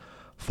lost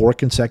 4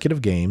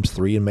 consecutive games,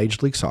 3 in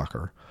Major League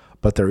Soccer,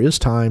 but there is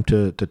time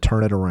to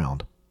turn it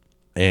around.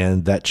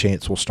 And that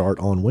chance will start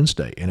on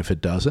Wednesday. And if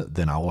it doesn't,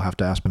 then I will have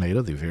to ask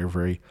Pineda the very,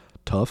 very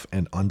tough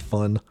and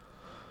unfun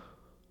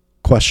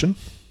question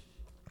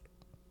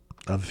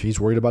of if he's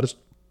worried about his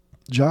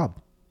job.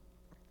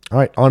 All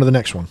right, on to the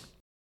next one.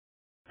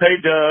 Hey,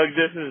 Doug,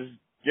 this is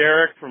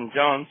Derek from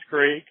Johns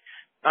Creek.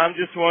 I'm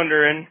just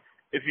wondering,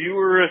 if you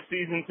were a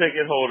season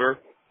ticket holder,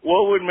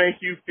 what would make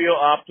you feel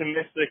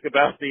optimistic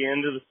about the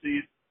end of the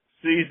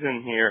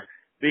season here?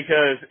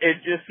 Because it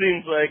just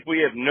seems like we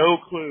have no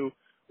clue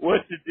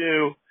what to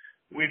do.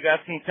 We've got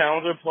some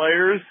talented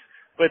players,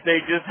 but they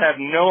just have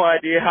no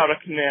idea how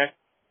to connect,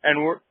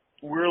 and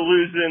we're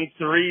losing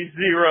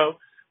 3-0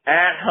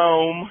 at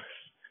home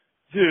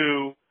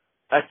to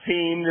a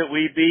team that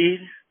we beat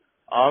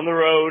on the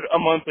road a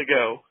month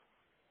ago.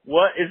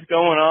 What is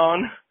going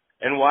on,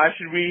 and why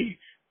should we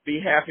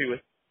be happy with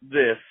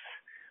this?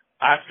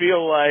 I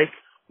feel like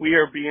we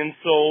are being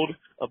sold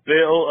a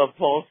bill of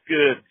false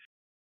goods.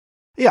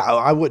 Yeah,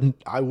 I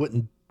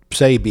wouldn't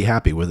say be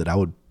happy with it. I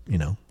would,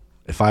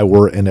 if I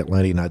were an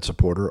Atlanta United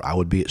supporter, I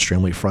would be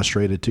extremely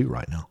frustrated too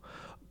right now.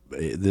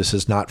 This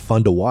is not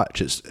fun to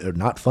watch. It's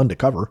not fun to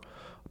cover,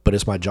 but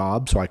it's my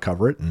job, so I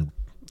cover it. And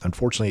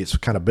unfortunately, it's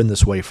kind of been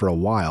this way for a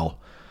while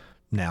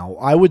now.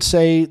 I would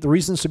say the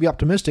reasons to be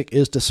optimistic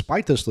is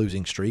despite this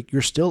losing streak,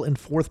 you're still in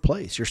 4th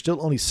place. You're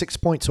still only 6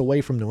 points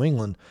away from New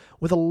England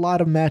with a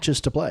lot of matches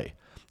to play.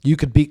 You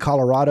could beat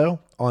Colorado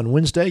on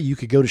Wednesday. You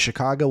could go to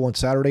Chicago on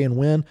Saturday and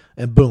win,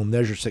 and boom,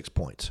 there's your 6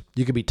 points.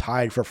 You could be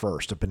tied for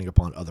first, depending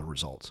upon other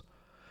results.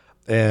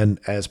 And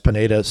as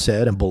Pineda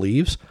said and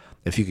believes,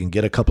 if you can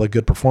get a couple of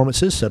good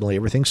performances, suddenly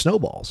everything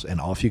snowballs, and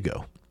off you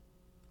go.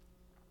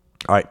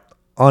 All right,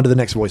 on to the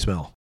next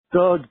voicemail.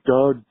 Doug,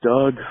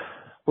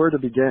 where to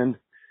begin?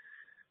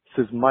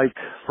 This is Mike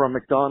from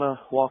McDonough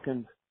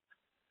walking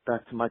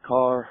back to my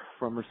car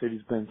from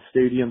Mercedes-Benz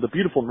Stadium, the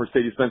beautiful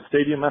Mercedes-Benz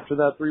Stadium after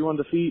that 3-1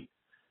 defeat.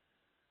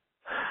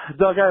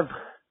 Doug, I have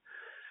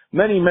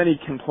many, many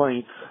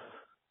complaints,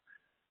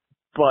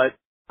 but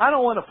I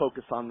don't want to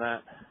focus on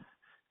that.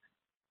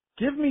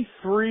 Give me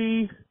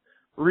 3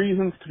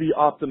 reasons to be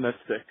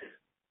optimistic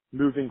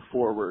moving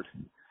forward.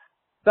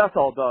 That's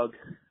all, Doug.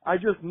 I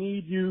just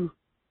need you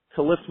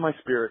to lift my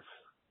spirits.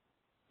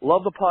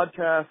 Love the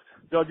podcast.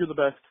 Doug, you're the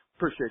best.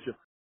 Appreciate you.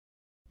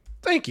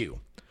 Thank you.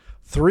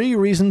 3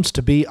 reasons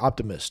to be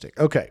optimistic.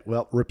 Okay,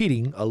 well,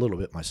 repeating a little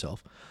bit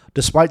myself.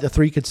 Despite the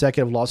 3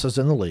 consecutive losses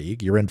in the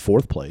league, you're in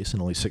 4th place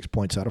and only 6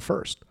 points out of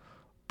 1st.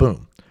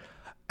 Boom.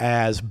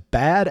 As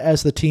bad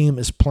as the team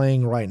is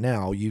playing right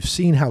now, you've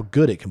seen how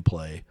good it can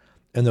play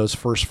in those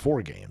first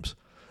 4 games.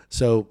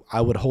 So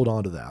I would hold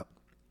on to that.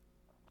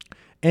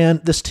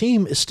 And this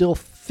team is still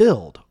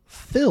filled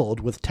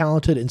with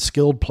talented and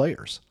skilled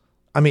players.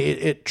 I mean,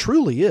 it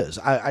truly is.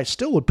 I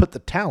still would put the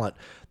talent,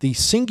 the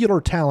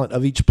singular talent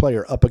of each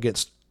player up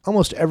against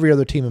almost every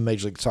other team in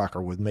Major League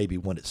Soccer with maybe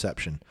one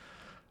exception,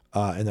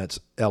 and that's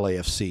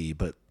LAFC,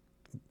 but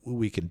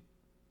we can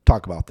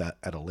talk about that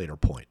at a later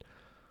point.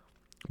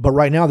 But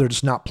right now, they're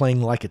just not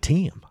playing like a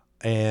team.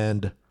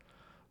 And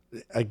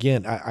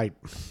again, I've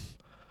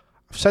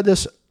said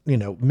this,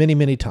 many,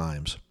 many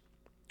times.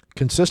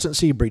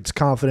 Consistency breeds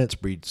confidence,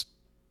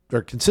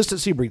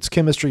 consistency breeds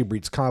chemistry,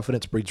 breeds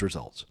confidence, breeds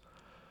results.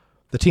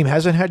 The team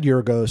hasn't had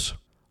Yorgos.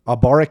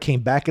 Ibarra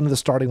came back into the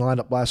starting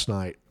lineup last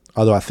night,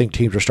 although I think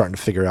teams are starting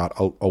to figure out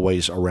a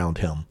ways around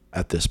him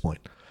at this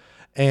point.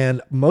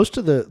 And most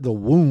of the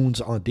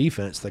wounds on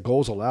defense, the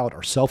goals allowed,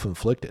 are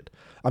self-inflicted.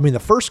 I mean, the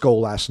first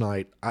goal last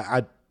night,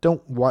 I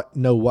don't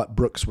know what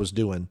Brooks was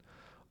doing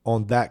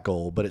on that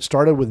goal, but it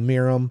started with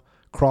Miram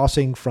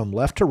crossing from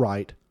left to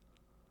right.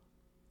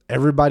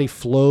 Everybody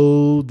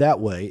flowed that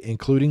way,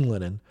 including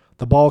Lennon.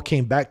 The ball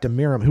came back to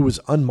Miram, who was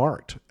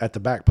unmarked at the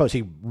back post.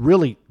 He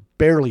really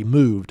barely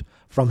moved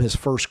from his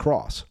first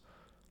cross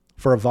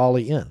for a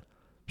volley in.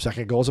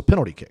 Second goal is a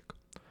penalty kick.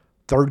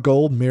 Third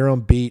goal,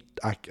 Miram beat,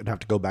 I'd have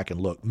to go back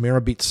and look,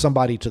 Miram beat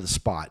somebody to the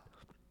spot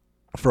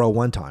for a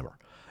one-timer.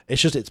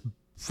 It's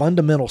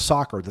fundamental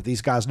soccer that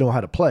these guys know how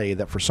to play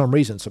that for some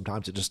reason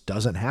sometimes it just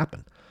doesn't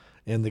happen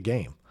in the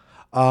game.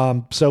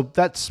 So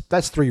that's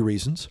 3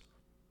 reasons.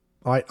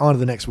 All right, on to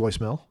the next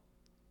voicemail.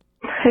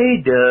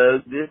 Hey,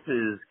 Doug, this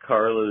is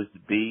Carlos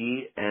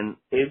B. And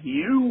if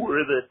you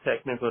were the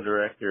technical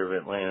director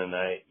of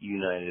Atlanta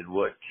United,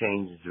 what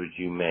changes would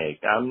you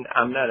make?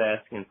 I'm not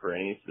asking for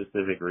any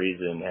specific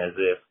reason, as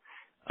if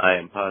I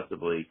am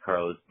possibly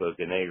Carlos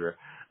Bocanegra.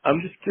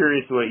 I'm just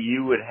curious what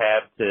you would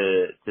have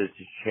to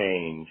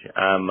change.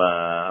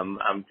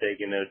 I'm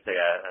taking notes. I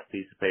got a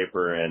piece of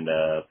paper and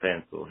a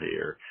pencil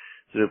here.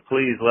 So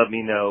please let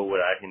me know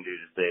what I can do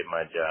to save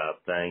my job.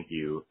 Thank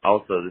you.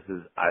 Also,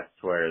 I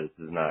swear this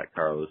is not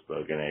Carlos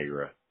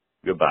Bocanegra.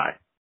 Goodbye.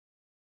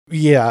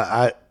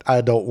 Yeah,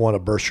 I don't want to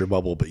burst your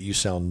bubble, but you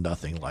sound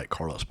nothing like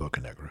Carlos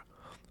Bocanegra.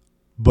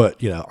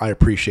 But, I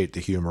appreciate the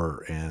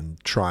humor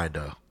and trying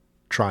to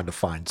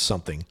find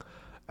something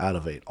out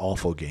of an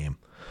awful game.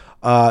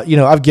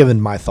 I've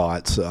given my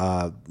thoughts.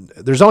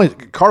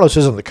 Carlos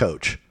isn't the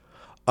coach.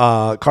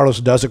 Carlos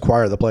does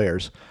acquire the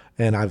players.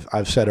 And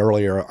I've said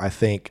earlier, I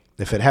think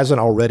if it hasn't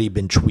already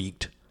been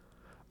tweaked,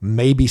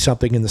 maybe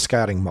something in the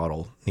scouting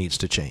model needs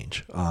to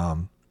change.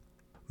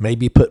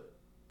 Maybe put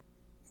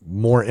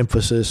more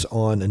emphasis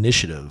on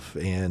initiative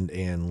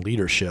and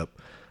leadership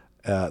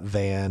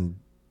than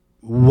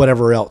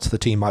whatever else the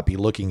team might be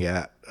looking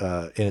at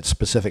in its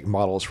specific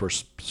models for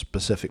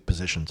specific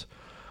positions.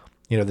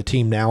 The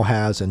team now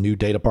has a new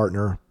data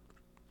partner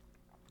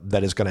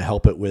that is going to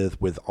help it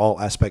with all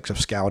aspects of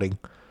scouting,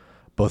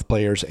 both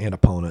players and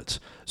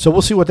opponents. So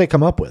we'll see what they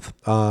come up with.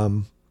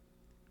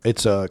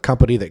 It's a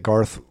company that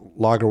Garth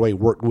Lagerwey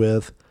worked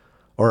with,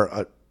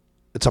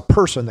 it's a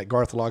person that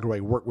Garth Lagerwey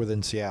worked with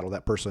in Seattle.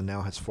 That person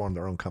now has formed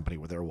their own company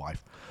with their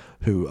wife,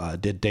 who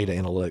did data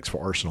analytics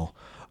for Arsenal.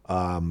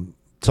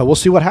 So we'll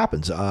see what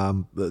happens.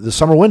 The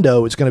summer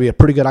window is going to be a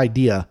pretty good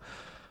idea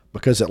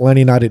because Atlanta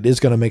United is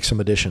going to make some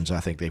additions. I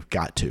think they've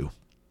got to.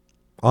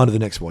 On to the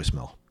next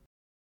voicemail.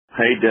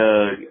 Hey,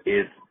 Doug.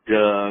 It's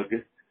Doug.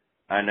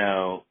 I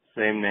know.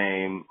 Same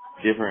name,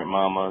 different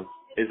mamas.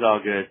 It's all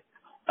good.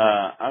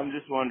 I'm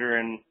just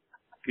wondering,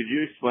 could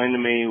you explain to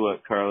me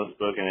what Carlos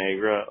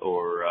Bocanegra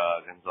or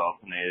Gonzalo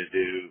Pineda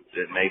do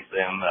that makes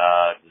them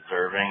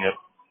deserving of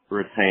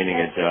retaining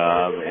a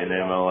job in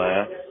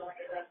MLS?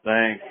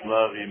 Thanks.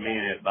 Love you.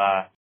 Mean it.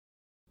 Bye.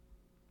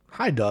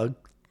 Hi, Doug.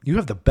 You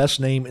have the best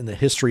name in the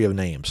history of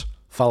names,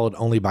 followed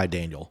only by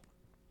Daniel,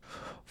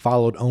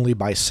 followed only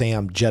by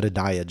Sam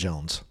Jedediah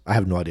Jones. I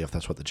have no idea if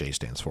that's what the J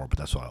stands for, but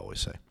that's what I always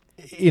say.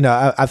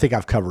 I think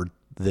I've covered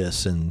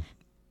this in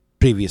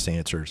previous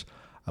answers.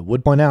 I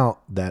would point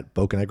out that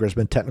Bocanegra has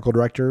been technical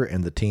director,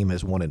 and the team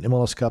has won an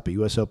MLS Cup, a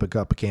U.S. Open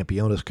Cup, a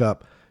Campeones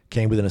Cup,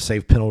 came within a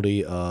safe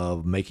penalty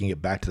of making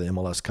it back to the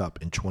MLS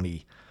Cup in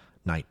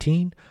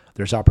 2019.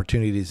 There's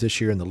opportunities this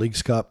year in the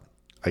Leagues Cup,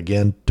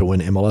 again, to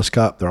win MLS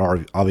Cup. They're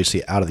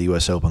obviously out of the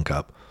U.S. Open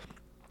Cup.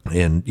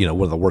 in,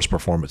 one of the worst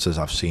performances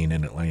I've seen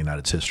in Atlanta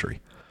United's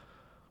history.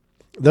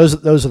 Those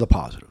are the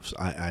positives.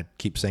 I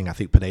keep saying I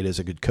think Pineda is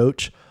a good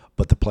coach,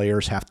 but the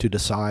players have to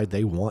decide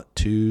they want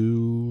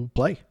to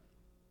play.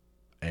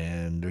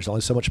 And there's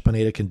only so much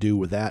Pineda can do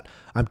with that.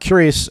 I'm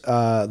curious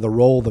the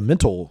role the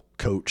mental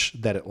coach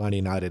that Atlanta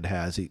United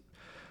has.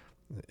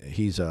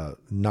 He's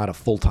not a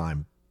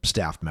full-time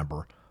staff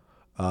member.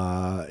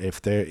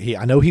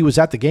 I know he was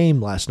at the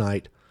game last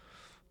night.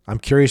 I'm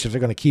curious if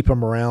they're going to keep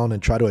him around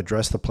and try to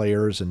address the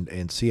players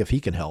and see if he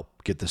can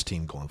help get this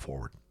team going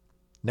forward.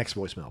 Next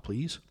voicemail,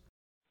 please.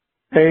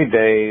 Hey,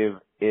 Dave.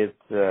 It's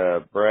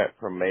Brett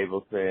from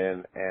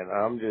Mableton, and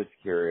I'm just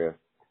curious,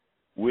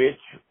 which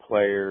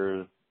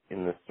players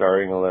in the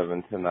starting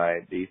 11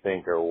 tonight do you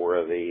think are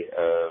worthy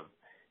of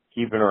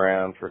keeping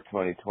around for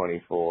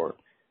 2024?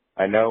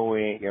 I know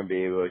we ain't going to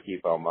be able to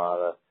keep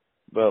Almada,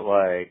 but,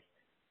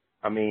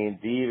 do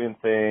you even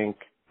think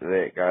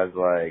that guys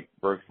like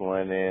Brooks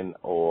Lennon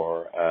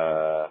or,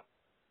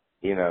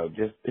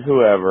 just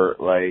whoever,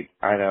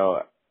 I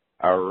know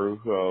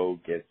Araujo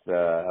gets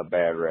a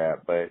bad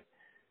rap, but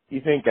do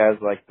you think guys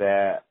like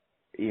that,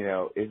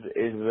 is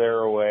there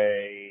a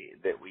way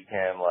that we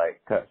can,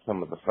 cut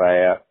some of the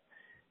fat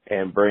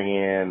and bring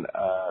in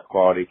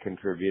quality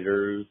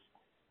contributors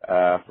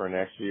for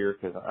next year?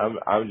 Because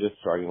I'm just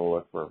struggling to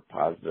look for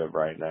positive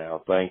right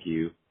now. Thank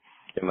you.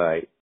 Good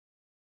night.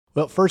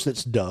 Well, first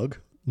it's Doug,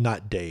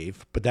 not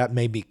Dave, but that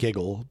made me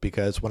giggle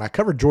because when I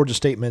covered Georgia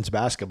State men's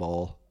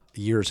basketball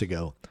years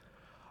ago,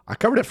 I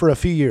covered it for a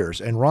few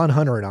years, and Ron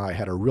Hunter and I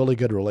had a really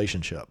good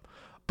relationship.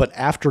 But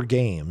after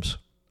games,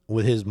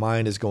 with his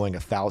mind is going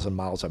 1,000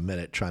 miles a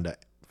minute trying to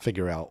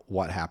figure out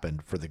what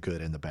happened for the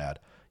good and the bad,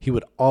 he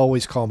would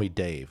always call me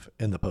Dave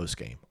in the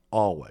postgame,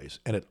 always,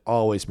 and it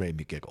always made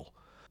me giggle.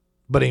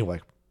 But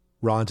anyway,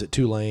 Ron's at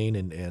Tulane,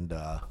 and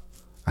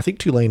I think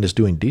Tulane is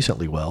doing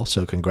decently well,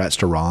 so congrats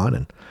to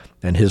Ron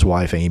and his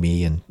wife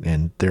Amy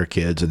and their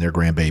kids and their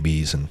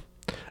grandbabies. And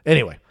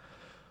anyway,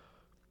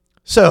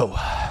 so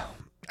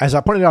as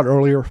I pointed out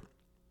earlier,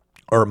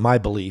 or my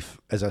belief,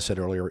 as I said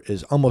earlier,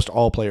 is almost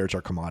all players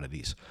are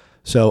commodities.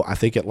 So I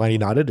think Atlanta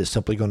United is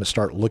simply going to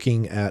start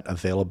looking at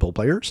available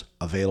players,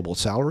 available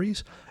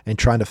salaries, and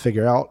trying to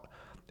figure out,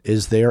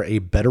 is there a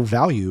better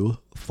value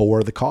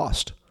for the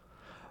cost?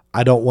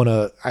 I don't want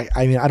to,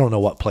 I don't know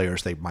what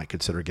players they might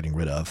consider getting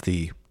rid of.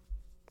 The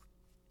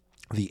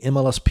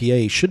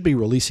MLSPA should be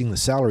releasing the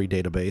salary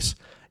database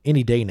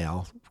any day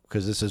now,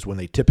 because this is when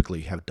they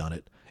typically have done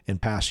it in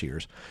past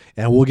years.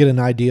 And we'll get an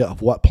idea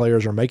of what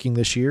players are making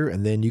this year,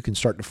 and then you can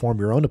start to form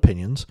your own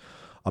opinions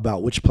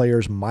about which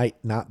players might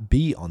not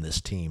be on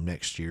this team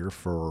next year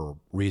for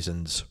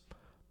reasons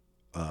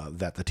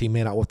that the team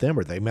may not want them,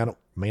 or they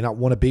may not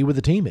want to be with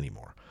the team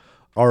anymore.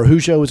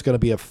 Araujo is going to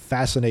be a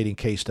fascinating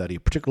case study,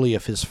 particularly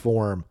if his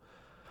form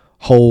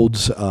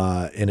holds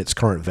in its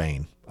current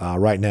vein.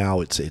 Right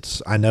now,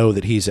 I know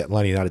that he's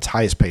Atlanta United's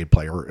highest paid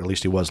player, or at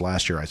least he was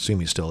last year. I assume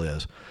he still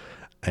is.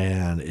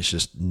 And it's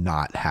just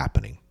not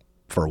happening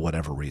for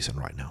whatever reason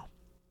right now.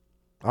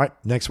 All right,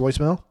 next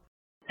voicemail.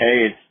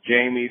 Hey, it's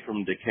Jamie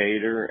from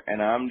Decatur,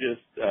 and I'm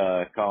just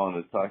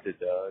calling to talk to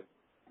Doug.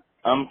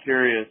 I'm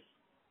curious,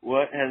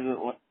 what has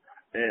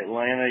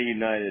Atlanta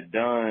United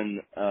done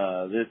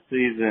this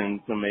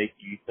season to make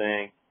you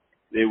think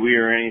that we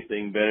are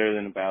anything better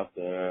than about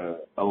the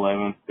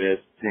 11th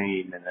best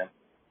team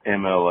in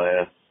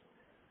MLS?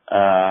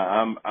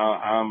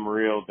 I'm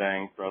real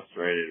dang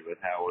frustrated with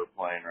how we're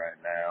playing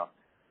right now,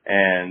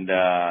 and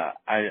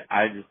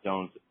I just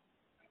don't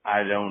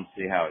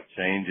see how it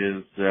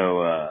changes.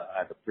 So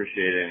I'd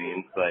appreciate any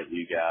insight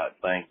you got.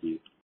 Thank you.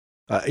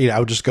 I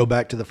would just go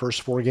back to the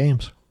first 4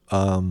 games.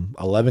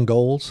 11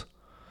 goals.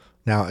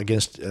 Now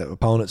against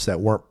opponents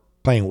that weren't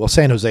playing well.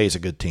 San Jose is a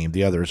good team.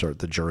 The others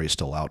the jury's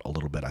still out a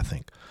little bit, I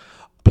think.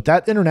 But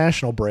that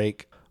international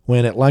break,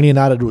 when Atlanta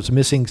United was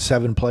missing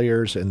 7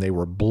 players and they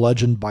were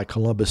bludgeoned by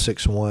Columbus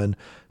 6-1,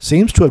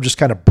 seems to have just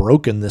kind of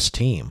broken this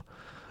team.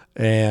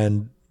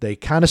 And they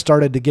kind of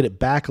started to get it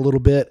back a little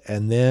bit,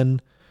 and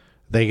then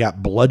they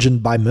got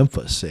bludgeoned by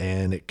Memphis,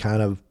 and it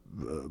kind of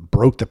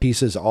broke the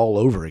pieces all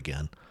over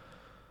again.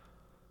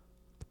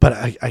 But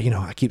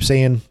I keep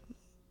saying,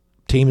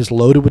 team is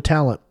loaded with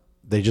talent.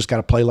 They just got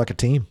to play like a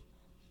team.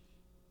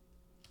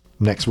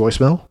 Next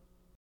voicemail.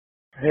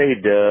 Hey,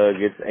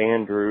 Doug, it's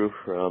Andrew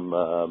from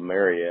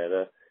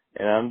Marietta,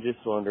 and I'm just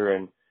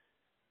wondering,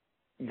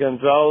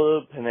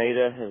 Gonzalo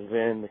Pineda has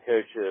been the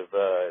coach of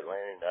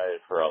Atlanta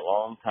United for a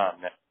long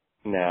time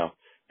now.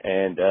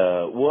 And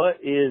what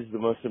is the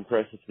most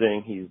impressive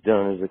thing he's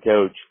done as a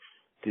coach?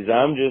 Because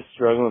I'm just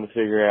struggling to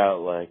figure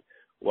out,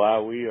 why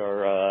we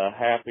are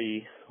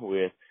happy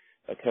with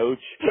a coach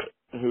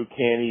who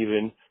can't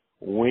even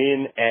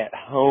win at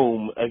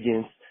home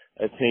against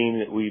a team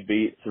that we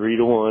beat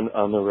 3-1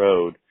 on the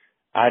road.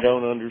 I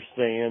don't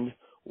understand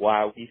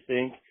why we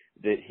think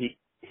that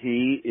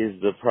he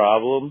is the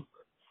problem.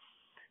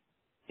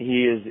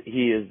 He is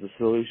the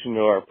solution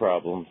to our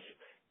problems.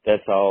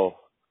 That's all.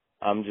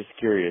 I'm just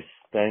curious.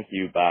 Thank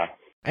you. Bye.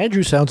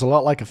 Andrew sounds a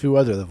lot like a few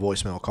other of the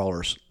voicemail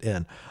callers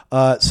in.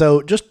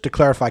 So just to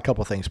clarify a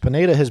couple of things,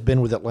 Pineda has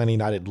been with Atlanta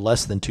United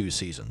less than 2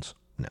 seasons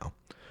now.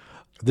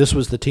 This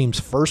was the team's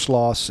first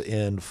loss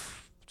in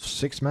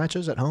 6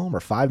 matches at home or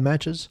 5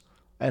 matches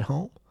at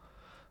home.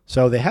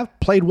 So they have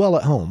played well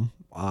at home.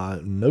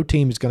 No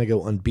team is going to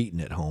go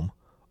unbeaten at home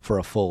for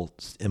a full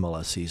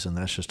MLS season.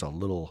 That's just a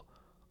little,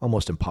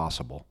 almost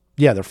impossible.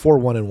 Yeah, they're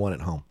 4-1-1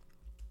 at home.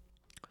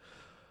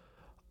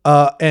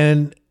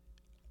 And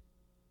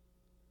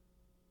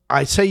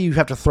I say you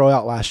have to throw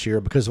out last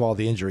year because of all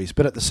the injuries,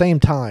 but at the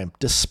same time,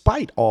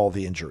 despite all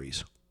the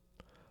injuries,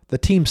 the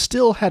team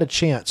still had a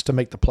chance to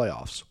make the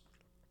playoffs,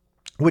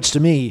 which to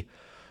me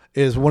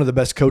is one of the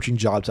best coaching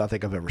jobs I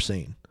think I've ever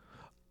seen,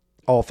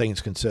 all things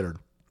considered.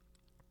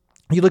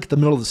 You look at the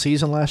middle of the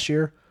season last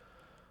year,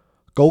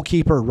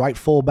 goalkeeper, right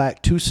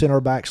fullback, 2 center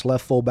backs,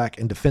 left fullback,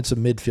 and defensive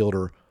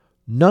midfielder,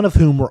 none of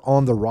whom were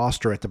on the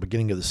roster at the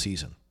beginning of the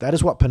season. That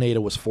is what Pineda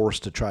was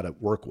forced to try to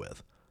work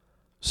with.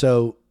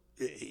 So,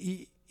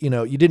 you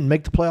know, you didn't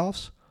make the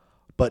playoffs,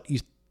 but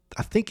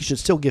I think you should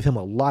still give him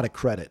a lot of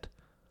credit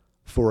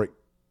for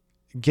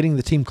getting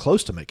the team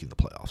close to making the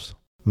playoffs.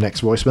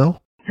 Next voicemail.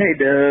 Hey,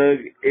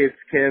 Doug. It's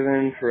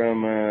Kevin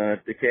from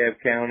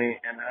DeKalb County,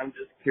 and I'm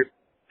just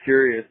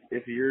curious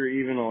if you're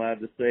even allowed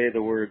to say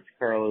the words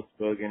Carlos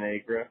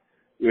Bocanegra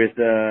with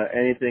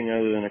anything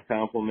other than a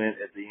compliment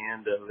at the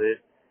end of it.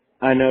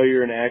 I know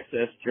you're an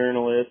Access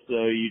journalist,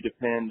 so you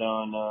depend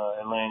on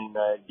Atlanta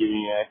United giving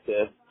you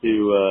access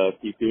to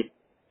keep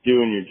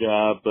doing your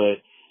job,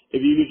 but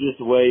if you could just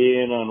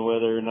weigh in on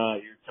whether or not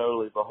you're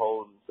totally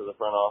beholden to the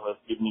front office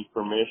giving you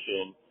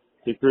permission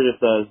to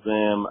criticize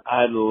them,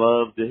 I'd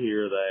love to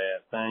hear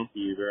that. Thank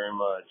you very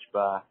much.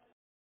 Bye.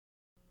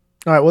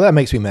 All right, well, that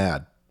makes me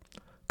mad.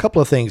 A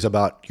couple of things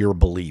about your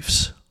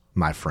beliefs,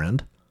 my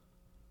friend.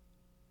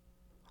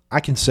 I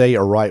can say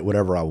or write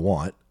whatever I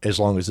want as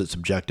long as it's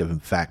objective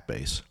and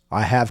fact-based.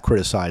 I have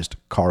criticized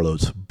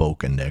Carlos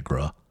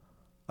Bocanegra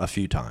a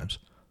few times.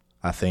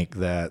 I think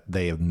that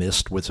they have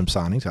missed with some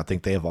signings. I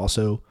think they have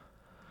also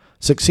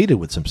succeeded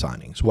with some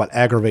signings. What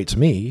aggravates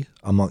me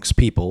amongst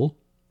people,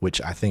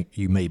 which I think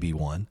you may be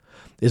one,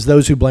 is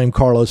those who blame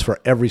Carlos for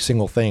every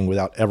single thing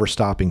without ever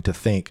stopping to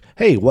think,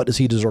 hey, what does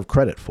he deserve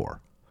credit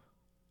for?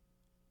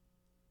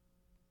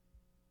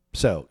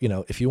 So, you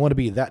know, if you want to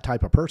be that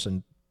type of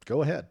person,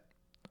 go ahead.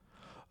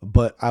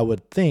 But I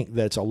would think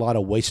that it's a lot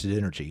of wasted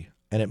energy,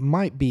 and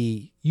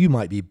you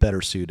might be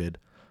better suited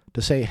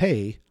to say,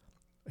 hey,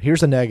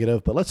 here's a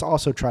negative, but let's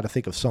also try to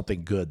think of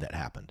something good that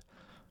happened.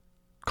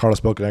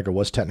 Carlos Bocanegra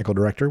was technical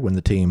director when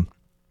the team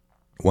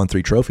won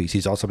 3 trophies.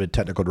 He's also been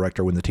technical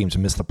director when the team's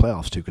missed the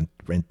playoffs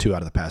in 2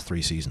 out of the past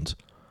 3 seasons.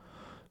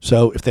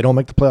 So if they don't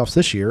make the playoffs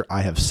this year,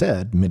 I have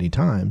said many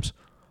times,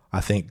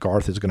 I think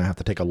Garth is going to have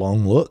to take a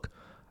long look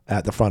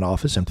at the front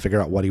office and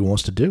figure out what he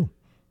wants to do.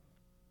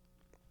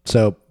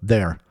 So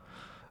there.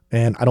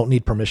 And I don't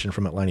need permission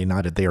from Atlanta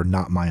United. They are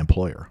not my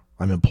employer.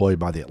 I'm employed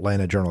by the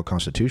Atlanta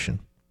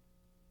Journal-Constitution,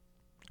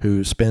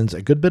 who spends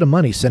a good bit of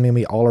money sending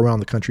me all around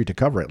the country to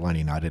cover Atlanta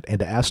United and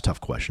to ask tough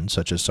questions,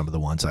 such as some of the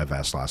ones I've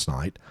asked last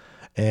night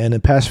and in the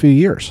past few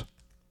years.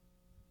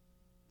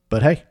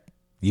 But hey,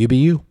 you be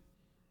you.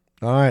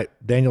 All right,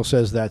 Daniel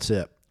says that's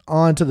it.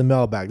 On to the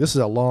mailbag. This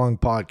is a long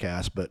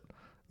podcast, but,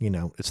 you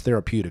know, it's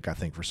therapeutic, I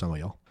think, for some of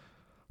y'all.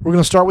 We're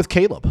going to start with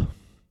Caleb.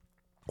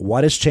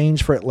 What has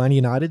changed for Atlanta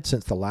United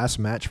since the last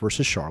match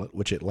versus Charlotte,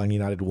 which Atlanta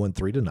United won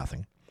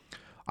 3-0?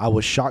 I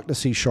was shocked to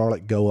see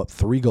Charlotte go up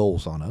 3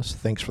 goals on us.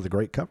 Thanks for the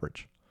great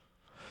coverage.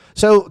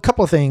 So a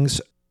couple of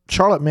things.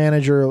 Charlotte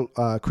manager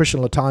Christian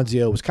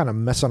Lattanzio was kind of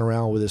messing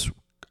around with this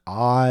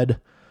odd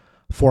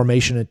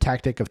formation and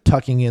tactic of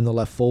tucking in the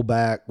left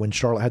fullback when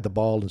Charlotte had the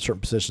ball in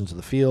certain positions of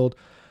the field.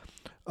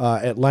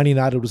 Atlanta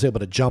United was able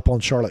to jump on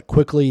Charlotte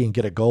quickly and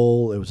get a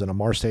goal. It was an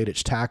Amar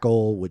Sejdic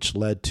tackle, which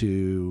led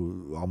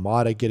to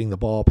Almada getting the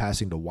ball,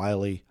 passing to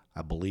Wiley,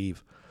 I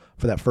believe,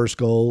 for that first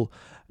goal.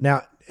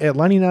 Now,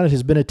 Atlanta United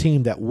has been a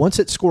team that once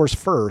it scores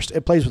first,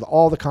 it plays with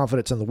all the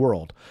confidence in the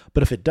world.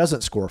 But if it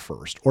doesn't score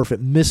first, or if it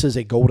misses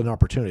a golden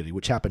opportunity,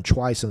 which happened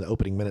twice in the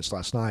opening minutes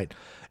last night,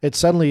 it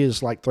suddenly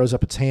is like throws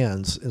up its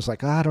hands. It's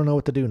like, I don't know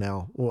what to do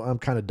now. Well, I'm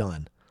kind of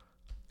done.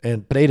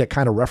 And Pineda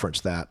kind of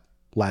referenced that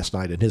last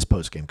night in his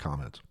post-game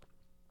comments.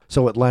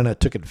 So Atlanta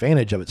took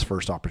advantage of its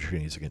first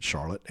opportunities against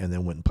Charlotte and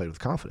then went and played with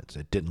confidence.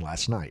 It didn't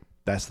last night.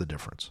 That's the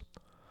difference.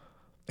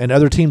 And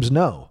other teams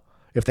know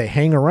if they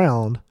hang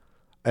around,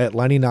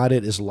 Atlanta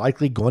United is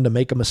likely going to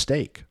make a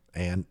mistake,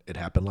 and it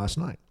happened last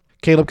night.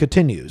 Caleb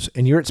continues,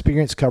 in your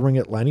experience covering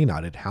Atlanta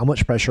United, how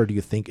much pressure do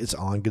you think is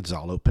on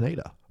Gonzalo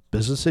Pineda?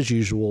 Business as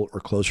usual or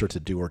closer to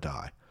do or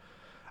die?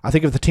 I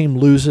think if the team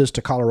loses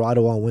to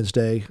Colorado on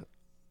Wednesday,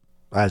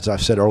 as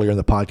I've said earlier in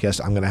the podcast,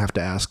 I'm going to have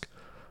to ask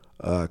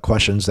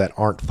questions that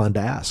aren't fun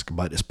to ask,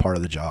 but it's part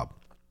of the job.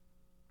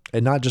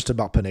 And not just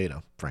about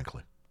Pineda,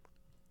 frankly.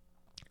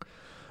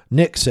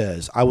 Nick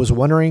says, I was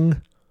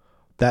wondering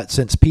that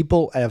since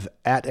people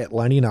at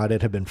Atlanta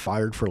United have been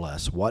fired for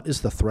less, what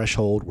is the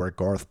threshold where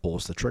Garth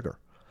pulls the trigger?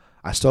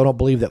 I still don't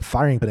believe that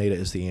firing Pineda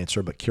is the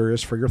answer, but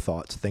curious for your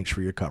thoughts. Thanks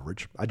for your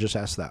coverage. I just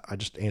asked that. I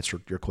just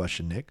answered your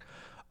question, Nick.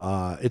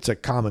 It's a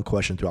common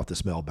question throughout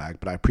this mailbag,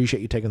 but I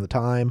appreciate you taking the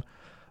time.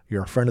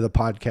 You're a friend of the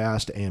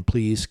podcast, and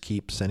please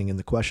keep sending in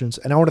the questions.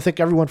 And I want to thank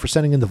everyone for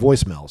sending in the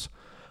voicemails.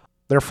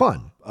 They're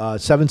fun.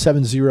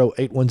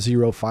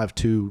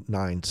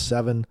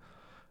 770-810-5297.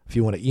 If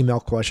you want to email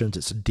questions,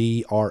 it's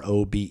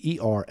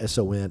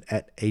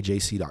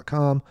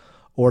DROBERSON@AJC.com,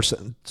 or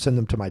send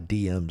them to my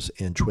DMs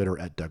in Twitter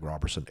at Doug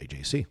Robertson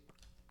AJC.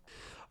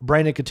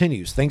 Brandon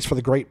continues. Thanks for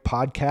the great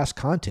podcast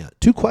content.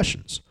 2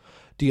 questions.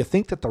 Do you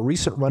think that the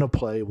recent run of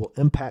play will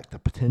impact the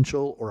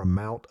potential or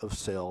amount of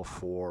sale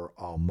for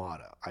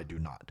Almada? I do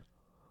not.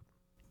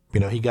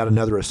 He got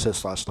another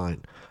assist last night.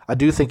 I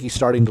do think he's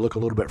starting to look a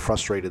little bit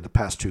frustrated the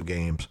past 2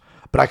 games,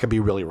 but I could be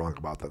really wrong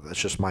about that. That's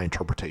just my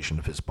interpretation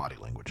of his body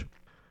language.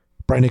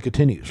 Brandon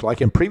continues. Like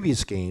in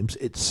previous games,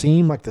 it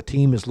seemed like the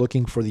team is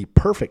looking for the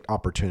perfect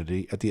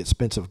opportunity at the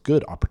expense of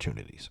good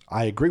opportunities.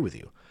 I agree with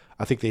you.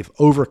 I think they're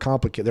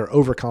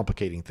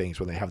overcomplicating things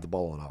when they have the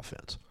ball on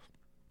offense.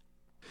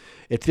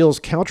 It feels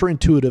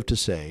counterintuitive to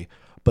say,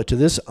 but to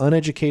this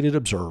uneducated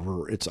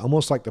observer, it's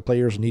almost like the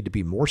players need to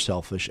be more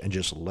selfish and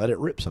just let it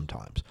rip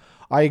sometimes.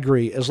 I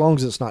agree, as long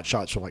as it's not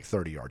shots from like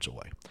 30 yards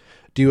away.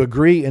 Do you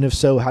agree? And if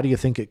so, how do you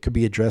think it could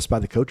be addressed by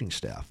the coaching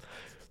staff?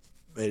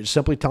 It's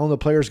simply telling the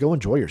players, go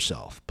enjoy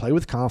yourself. Play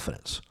with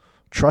confidence.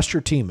 Trust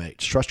your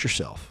teammates. Trust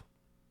yourself.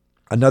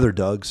 Another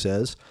Doug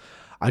says,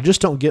 I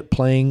just don't get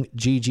playing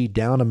Gigi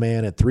down a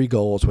man at 3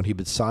 goals when he'd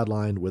been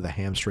sidelined with a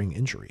hamstring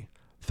injury.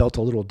 Felt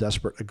a little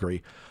desperate.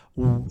 Agree.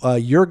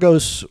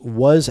 Yorgos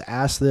was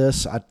asked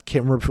this. I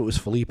can't remember if it was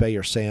Felipe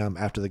or Sam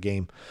after the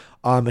game.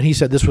 And he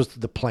said this was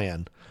the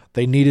plan.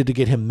 They needed to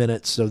get him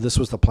minutes, so this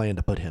was the plan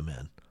to put him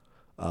in.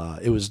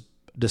 It was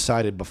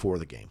decided before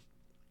the game.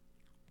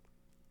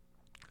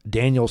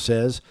 Daniel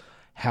says,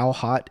 how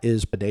hot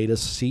is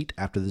Pineda's seat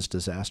after this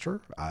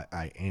disaster?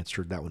 I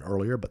answered that one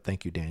earlier, but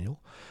thank you,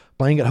 Daniel.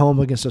 Playing at home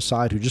against a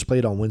side who just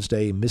played on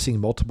Wednesday, missing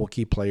multiple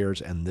key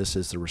players, and this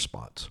is the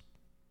response.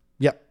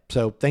 Yep,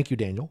 so thank you,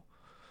 Daniel.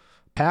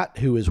 Pat,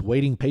 who is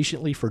waiting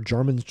patiently for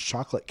German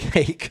chocolate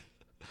cake,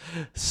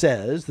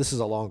 says, this is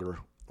a longer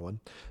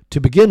one,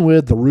 to begin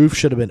with, the roof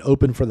should have been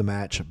open for the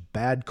match.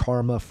 Bad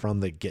karma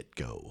from the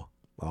get-go.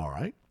 All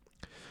right.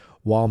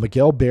 While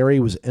Miguel Berry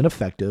was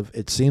ineffective,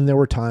 it seemed there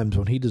were times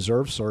when he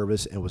deserved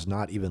service and was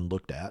not even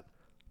looked at.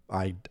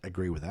 I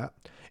agree with that.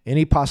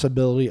 Any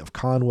possibility of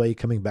Conway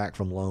coming back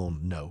from loan?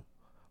 No.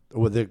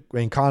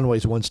 In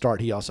Conway's one start,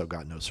 he also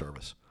got no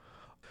service.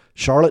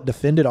 Charlotte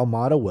defended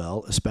Almada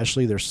well,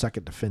 especially their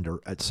second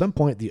defender. At some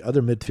point, the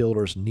other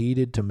midfielders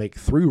needed to make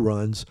through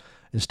runs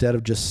instead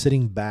of just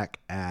sitting back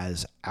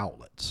as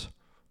outlets.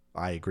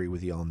 I agree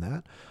with you on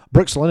that.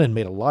 Brooks Lennon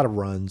made a lot of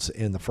runs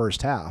in the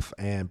first half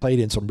and played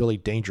in some really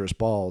dangerous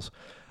balls.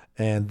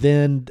 And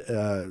then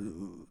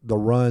the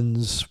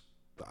runs,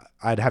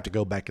 I'd have to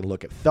go back and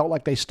look. It felt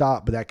like they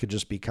stopped, but that could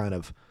just be kind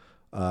of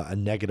a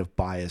negative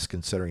bias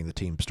considering the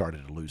team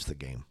started to lose the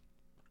game.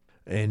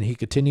 And he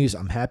continues,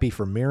 I'm happy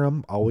for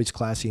Miram, always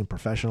classy and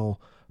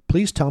professional.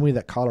 Please tell me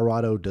that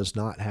Colorado does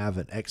not have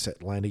an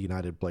ex-Atlanta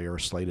United player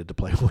slated to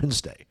play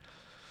Wednesday.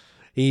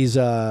 He's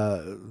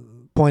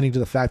pointing to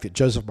the fact that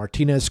Joseph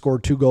Martinez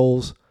scored 2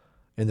 goals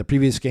in the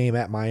previous game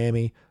at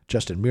Miami.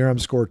 Justin Miram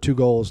scored 2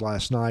 goals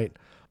last night.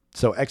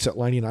 So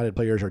ex-Atlanta United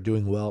players are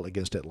doing well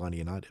against Atlanta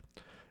United.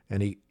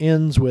 And he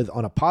ends with,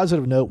 on a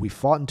positive note, we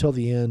fought until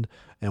the end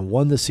and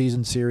won the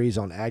season series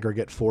on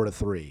aggregate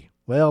 4-3.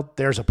 Well,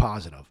 there's a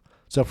positive.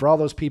 So for all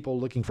those people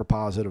looking for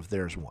positive,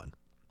 there's one.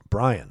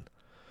 Brian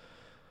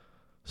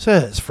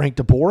says, Frank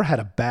DeBoer had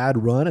a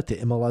bad run at the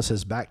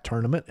MLS's back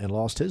tournament and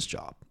lost his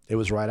job. It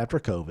was right after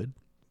COVID,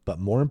 but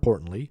more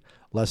importantly,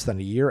 less than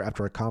a year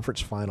after a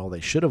conference final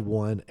they should have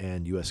won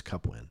and U.S.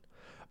 Cup win.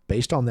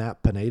 Based on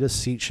that, Pineda's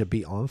seat should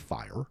be on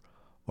fire,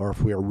 or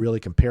if we are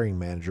really comparing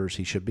managers,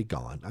 he should be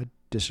gone. I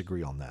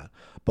disagree on that.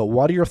 But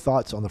what are your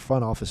thoughts on the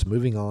front office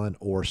moving on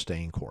or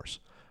staying course?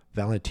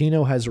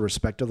 Valentino has the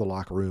respect of the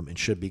locker room and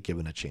should be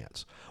given a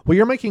chance. Well,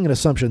 you're making an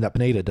assumption that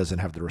Pineda doesn't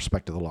have the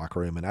respect of the locker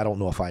room, and I don't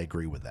know if I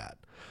agree with that.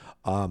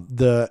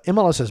 The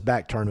MLS's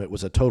back tournament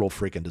was a total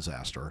freaking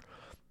disaster.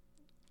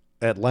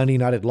 Atlanta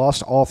United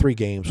lost all 3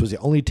 games, was the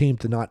only team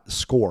to not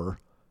score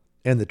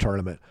in the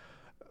tournament.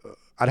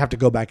 I'd have to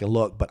go back and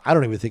look, but I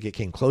don't even think it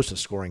came close to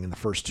scoring in the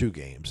first 2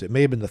 games. It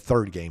may have been the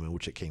 3rd game in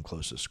which it came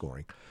close to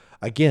scoring.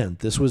 Again,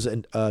 this was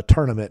a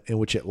tournament in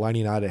which Atlanta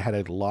United had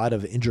a lot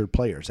of injured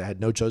players. They had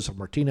no Joseph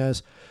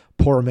Martinez.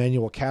 Poor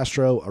Emmanuel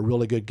Castro, a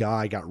really good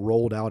guy, got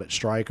rolled out at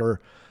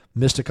striker,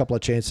 missed a couple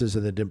of chances,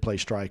 and then didn't play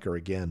striker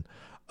again.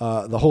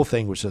 The whole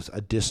thing was just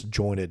a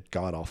disjointed,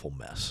 god-awful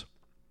mess.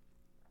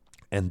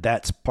 And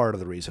that's part of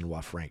the reason why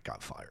Frank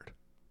got fired.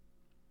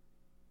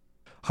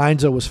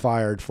 Heinze was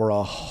fired for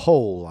a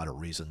whole lot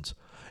of reasons,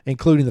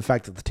 including the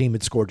fact that the team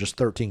had scored just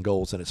 13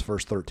 goals in its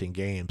first 13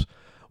 games,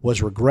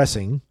 was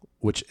regressing,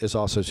 which is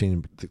also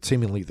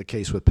seemingly the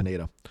case with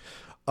Pineda.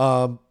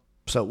 So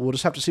we'll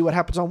just have to see what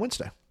happens on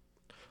Wednesday.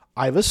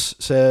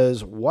 Ivis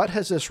says, what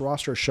has this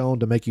roster shown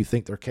to make you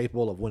think they're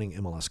capable of winning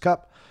MLS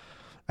Cup?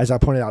 As I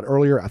pointed out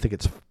earlier, I think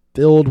it's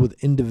filled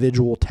with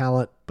individual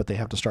talent, but they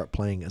have to start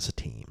playing as a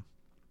team.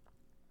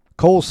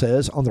 Cole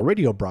says, on the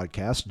radio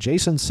broadcast,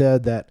 Jason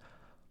said that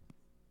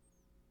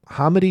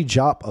Hamidi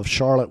Diop of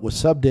Charlotte was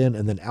subbed in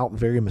and then out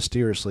very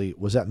mysteriously.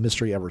 Was that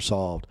mystery ever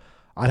solved?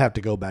 I'd have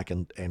to go back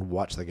and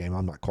watch the game.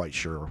 I'm not quite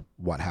sure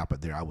what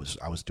happened there. I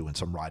was doing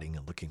some writing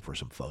and looking for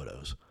some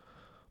photos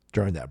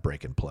during that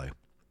break and play.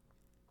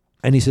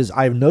 And he says,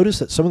 I've noticed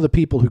that some of the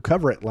people who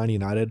cover Atlanta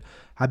United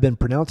have been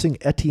pronouncing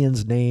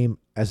Etienne's name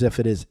as if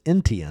it is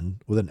Entienne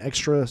with an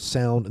extra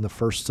sound in the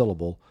first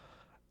syllable.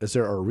 Is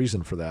there a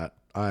reason for that?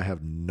 I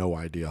have no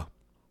idea.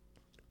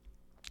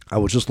 I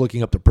was just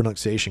looking up the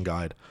pronunciation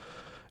guide,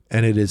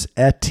 and it is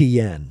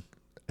Etienne.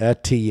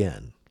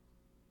 Etienne.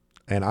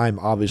 And I'm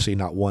obviously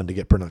not one to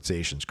get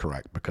pronunciations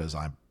correct because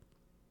I'm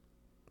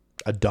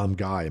a dumb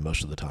guy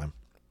most of the time.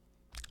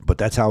 But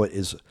that's how it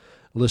is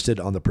listed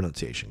on the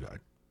pronunciation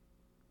guide.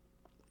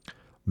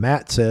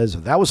 Matt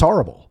says, that was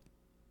horrible.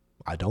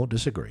 I don't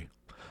disagree.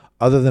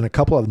 Other than a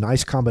couple of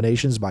nice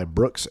combinations by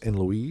Brooks and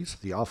Luiz,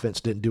 the offense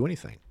didn't do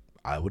anything.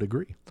 I would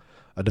agree.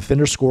 A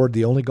defender scored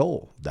the only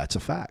goal. That's a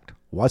fact.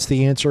 What's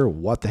the answer?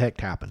 What the heck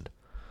happened?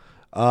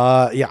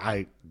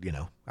 I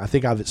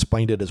think I've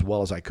explained it as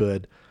well as I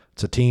could.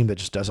 It's a team that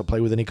just doesn't play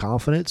with any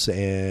confidence,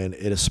 and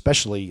it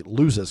especially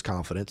loses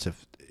confidence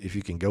if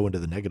you can go into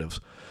the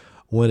negatives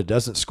when it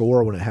doesn't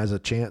score, when it has a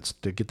chance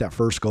to get that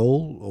first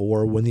goal,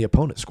 or when the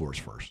opponent scores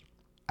first.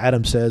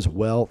 Adam says,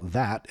 well,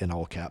 that, in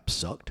all caps,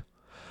 sucked.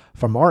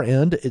 From our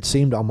end, it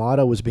seemed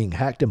Almada was being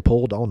hacked and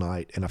pulled all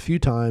night, and a few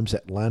times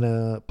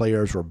Atlanta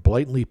players were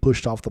blatantly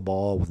pushed off the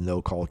ball with no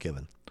call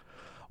given.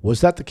 Was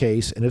that the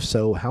case, and if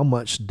so, how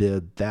much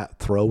did that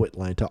throw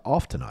Atlanta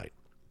off tonight?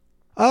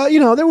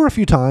 There were a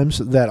few times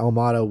that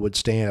Almada would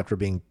stand after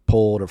being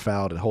pulled or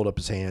fouled and hold up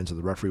his hands, and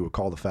the referee would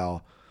call the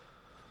foul.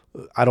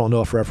 I don't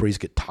know if referees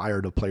get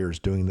tired of players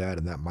doing that,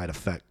 and that might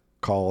affect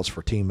calls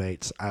for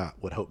teammates. I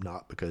would hope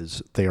not,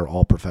 because they are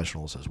all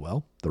professionals as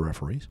well, the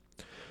referees.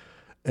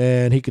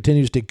 And he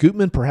continues, did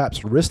Gutman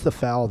perhaps risk the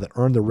foul that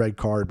earned the red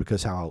card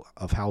because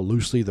of how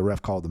loosely the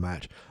ref called the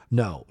match?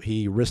 No,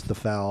 he risked the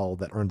foul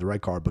that earned the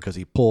red card because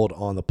he pulled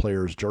on the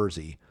player's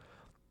jersey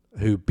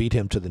who beat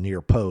him to the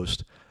near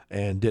post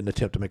and didn't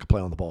attempt to make a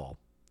play on the ball.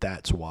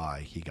 That's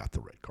why he got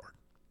the red card.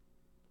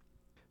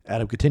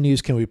 Adam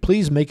continues, can we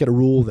please make it a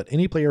rule that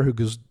any player who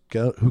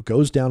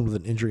goes down with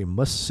an injury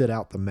must sit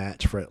out the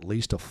match for at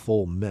least a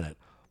full minute?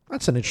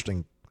 That's an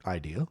interesting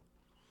idea.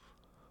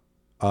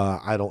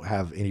 I don't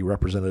have any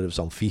representatives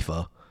on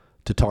FIFA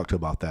to talk to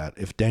about that.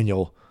 If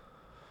Daniel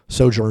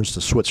sojourns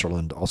to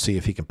Switzerland, I'll see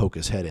if he can poke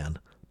his head in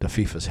to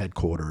FIFA's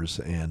headquarters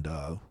and,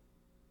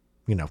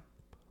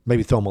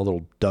 maybe throw him a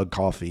little Doug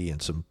coffee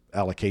and some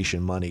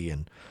allocation money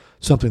and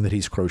something that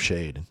he's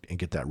crocheted and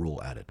get that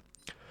rule added.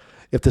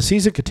 If the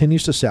season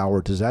continues to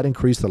sour, does that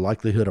increase the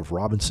likelihood of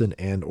Robinson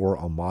and or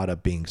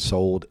Almada being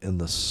sold in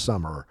the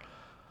summer?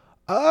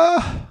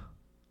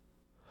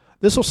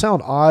 This will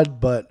sound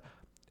odd, but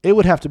it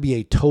would have to be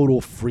a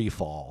total free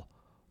fall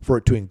for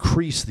it to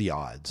increase the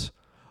odds.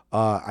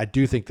 I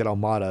do think that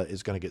Almada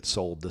is going to get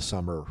sold this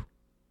summer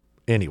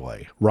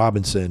anyway.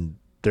 Robinson,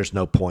 there's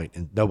no point,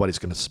 and nobody's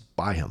going to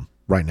buy him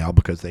right now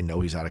because they know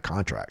he's out of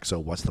contract. So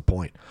what's the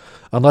point?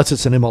 Unless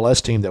it's an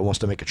MLS team that wants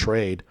to make a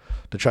trade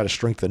to try to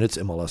strengthen its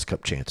MLS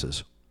Cup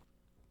chances.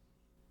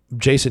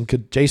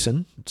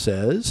 Jason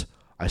says,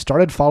 I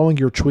started following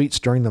your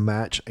tweets during the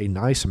match. A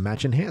nice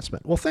match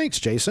enhancement. Well, thanks,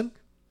 Jason.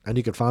 And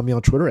you can find me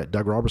on Twitter at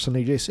Doug Robertson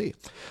AJC.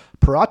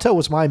 Perato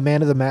was my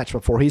man of the match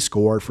before he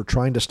scored for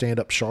trying to stand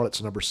up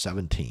Charlotte's number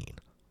 17.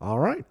 All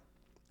right.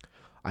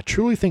 I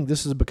truly think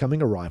this is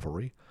becoming a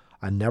rivalry.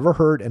 I never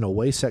heard an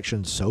away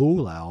section so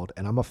loud,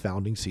 and I'm a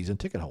founding season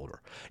ticket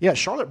holder. Yeah,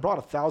 Charlotte brought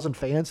 1,000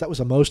 fans. That was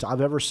the most I've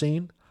ever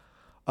seen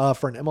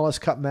for an MLS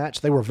Cup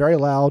match. They were very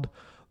loud.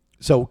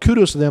 So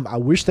kudos to them. I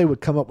wish they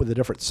would come up with a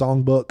different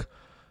songbook.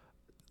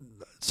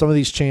 Some of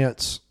these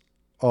chants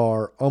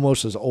are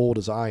almost as old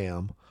as I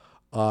am.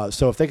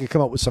 So if they could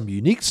come up with some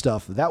unique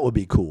stuff, that would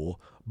be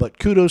cool. But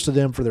kudos to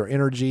them for their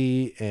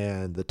energy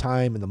and the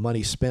time and the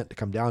money spent to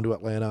come down to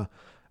Atlanta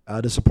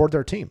to support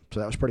their team. So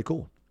that was pretty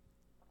cool.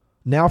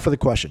 Now for the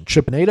question.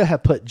 Should Pineda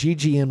have put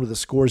GG in with a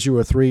score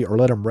 0-3 or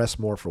let him rest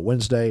more for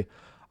Wednesday?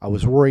 I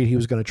was worried he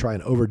was going to try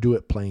and overdo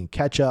it playing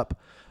catch-up.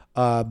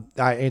 I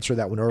answered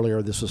that one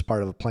earlier. This was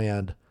part of a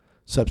planned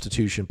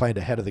substitution, planned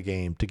ahead of the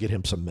game to get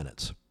him some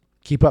minutes.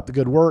 Keep up the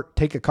good work,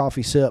 take a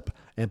coffee sip,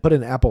 and put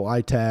an Apple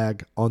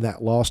iTag on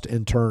that lost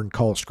intern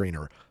call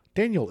screener.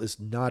 Daniel is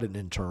not an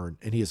intern,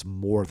 and he is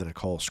more than a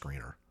call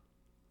screener.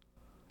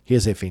 He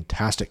is a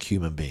fantastic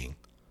human being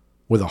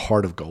with a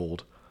heart of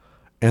gold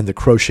and the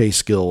crochet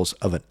skills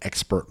of an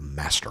expert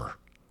master.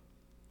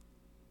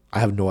 I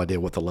have no idea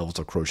what the levels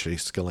of crochet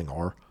skilling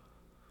are,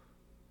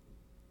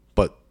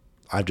 but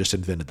I've just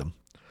invented them.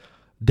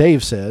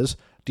 Dave says,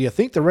 do you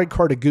think the red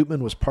card to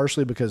Gutman was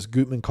partially because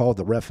Gutman called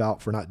the ref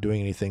out for not doing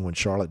anything when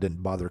Charlotte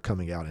didn't bother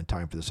coming out in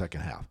time for the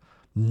second half?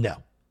 No.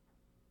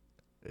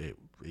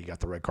 he got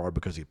the red card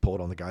because he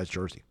pulled on the guy's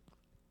jersey.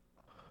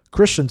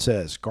 Christian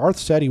says, Garth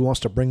said he wants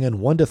to bring in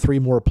 1 to 3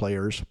 more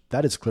players.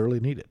 That is clearly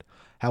needed.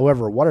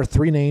 However, what are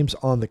 3 names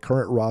on the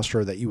current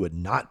roster that you would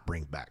not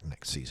bring back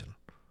next season?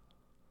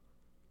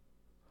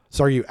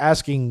 So are you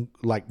asking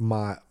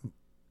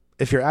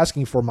if you're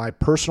asking for my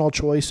personal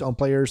choice on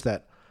players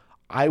that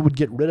I would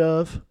get rid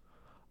of,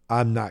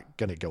 I'm not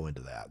going to go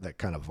into that. That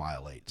kind of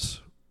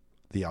violates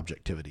the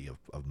objectivity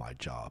of my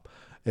job.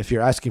 If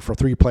you're asking for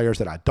 3 players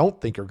that I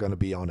don't think are going to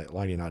be on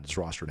Atlanta United's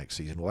roster next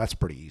season, well, that's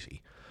pretty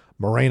easy.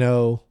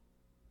 Moreno,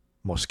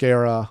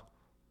 Mosquera,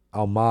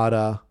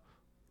 Almada,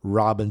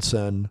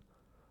 Robinson.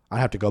 I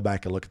have to go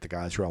back and look at the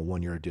guys who are on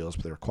 1-year deals,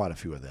 but there are quite a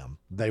few of them.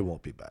 They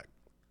won't be back.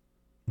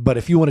 But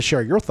if you want to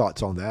share your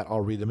thoughts on that,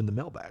 I'll read them in the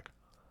mailbag.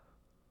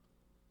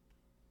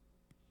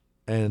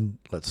 And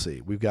let's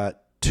see, we've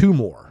got 2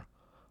 more.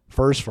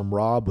 First from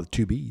Rob with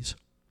 2 Bs.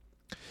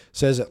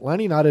 Says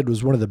Atlanta United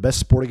was one of the best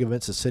sporting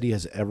events the city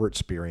has ever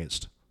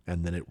experienced,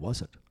 and then it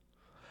wasn't.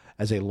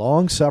 As a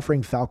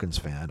long-suffering Falcons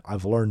fan,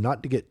 I've learned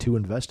not to get too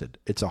invested.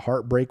 It's a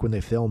heartbreak when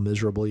they fail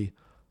miserably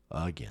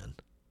again.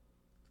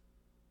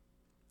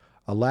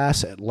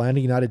 Alas,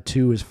 Atlanta United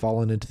 2 has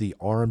fallen into the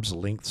arm's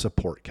length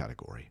support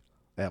category.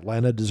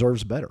 Atlanta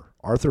deserves better.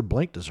 Arthur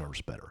Blank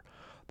deserves better.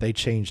 They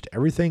changed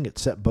everything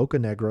except Boca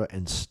Negra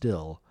and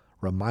still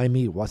remind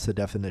me what's the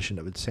definition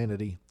of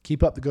insanity.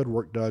 Keep up the good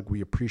work, Doug.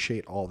 We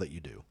appreciate all that you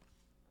do.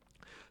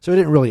 So he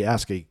didn't really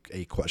ask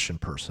a question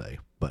per se,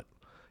 but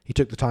he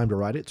took the time to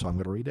write it, so I'm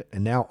going to read it.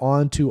 And now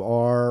on to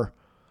our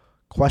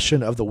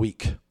question of the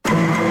week.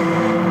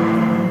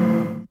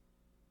 And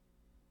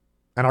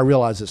I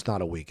realize it's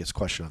not a week, it's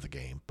question of the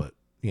game, but,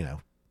 you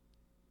know,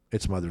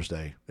 it's Mother's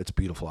Day. It's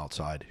beautiful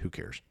outside. Who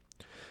cares?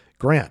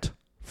 Grant,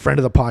 friend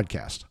of the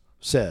podcast,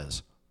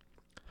 says,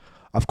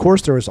 of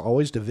course, there is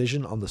always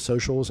division on the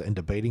socials and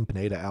debating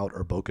Pineda out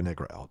or Boca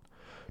Negra out.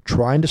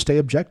 Trying to stay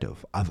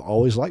objective, I've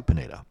always liked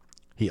Pineda.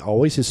 He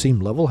always has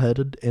seemed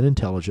level-headed and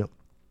intelligent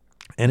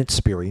and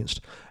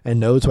experienced and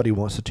knows what he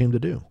wants the team to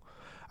do.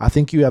 I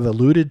think you have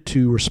alluded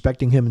to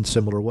respecting him in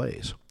similar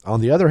ways. On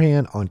the other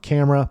hand, on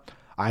camera,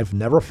 I've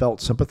never felt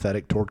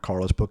sympathetic toward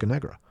Carlos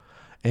Bocanegra.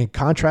 In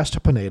contrast to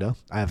Pineda,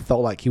 I have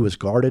felt like he was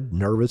guarded,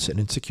 nervous, and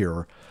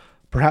insecure,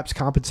 perhaps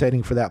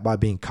compensating for that by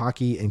being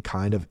cocky and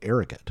kind of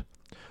arrogant.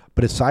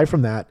 But aside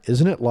from that,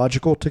 isn't it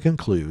logical to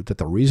conclude that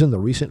the reason the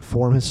recent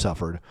form has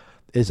suffered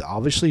is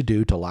obviously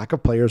due to lack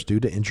of players due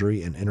to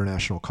injury and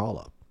international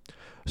call-up?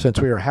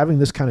 Since we are having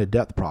this kind of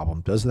depth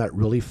problem, doesn't that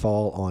really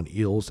fall on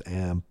Eels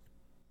and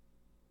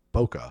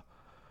Boca?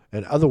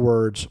 In other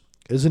words,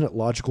 isn't it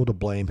logical to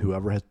blame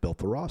whoever has built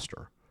the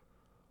roster?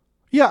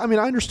 Yeah, I mean,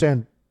 I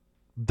understand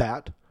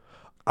that.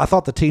 I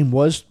thought the team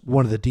was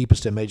one of the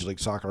deepest in Major League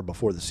Soccer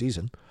before the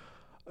season.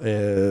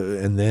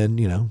 And then,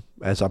 you know,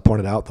 as I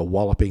pointed out, the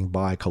walloping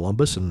by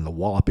Columbus and the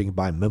walloping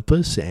by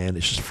Memphis, and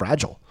it's just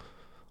fragile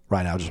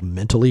right now, just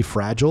mentally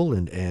fragile,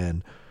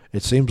 and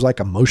it seems like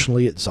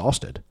emotionally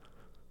exhausted.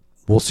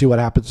 We'll see what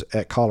happens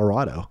at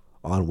Colorado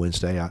on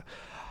Wednesday.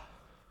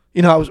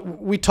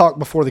 We talked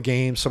before the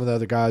game, some of the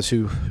other guys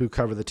who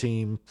cover the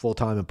team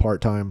full-time and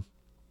part-time,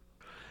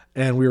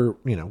 and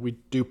we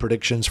do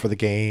predictions for the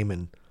game,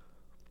 and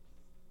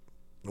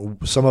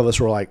some of us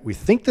were like, we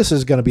think this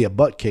is going to be a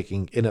butt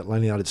kicking in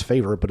Atlanta United's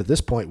favor, but at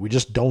this point, we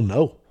just don't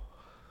know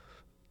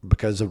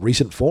because of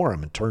recent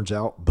form. It turns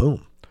out,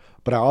 boom.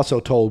 But I also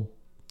told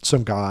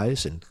some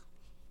guys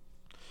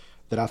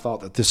that I thought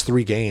that this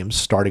 3 games,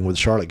 starting with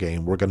the Charlotte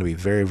game, were going to be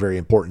very, very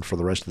important for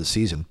the rest of the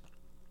season.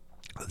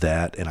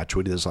 And I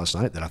tweeted this last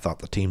night, that I thought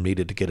the team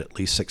needed to get at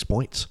least 6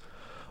 points,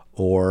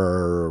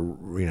 or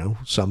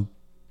some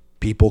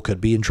people could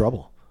be in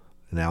trouble.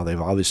 Now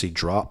they've obviously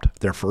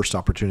dropped their first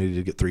opportunity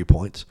to get 3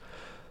 points.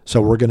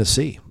 So we're going to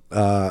see.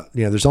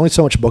 There's only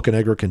so much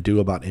Bocanegra can do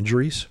about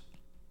injuries.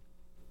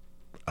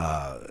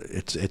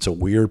 It's a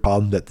weird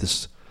problem that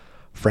this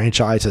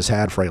franchise has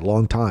had for a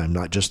long time,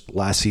 not just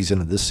last season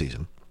and this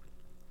season.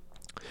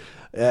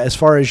 As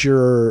far as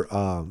your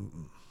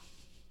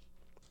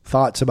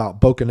thoughts about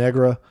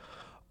Bocanegra,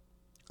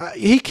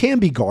 he can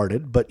be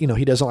guarded, but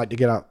he doesn't like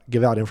to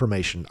give out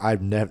information.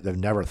 I've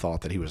never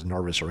thought that he was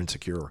nervous or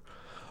insecure.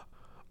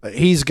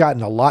 He's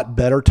gotten a lot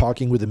better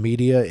talking with the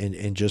media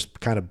and just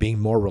kind of being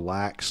more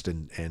relaxed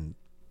and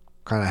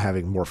kind of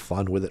having more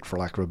fun with it, for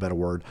lack of a better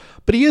word.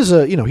 But he is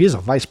a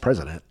vice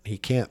president. He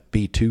can't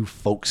be too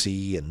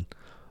folksy and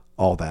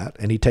all that,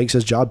 and he takes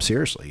his job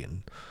seriously.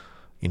 And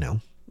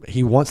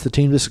he wants the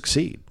team to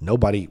succeed.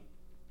 Nobody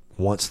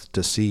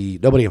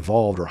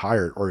involved or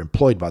hired or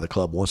employed by the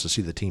club wants to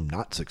see the team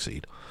not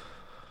succeed.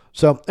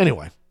 So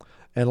anyway,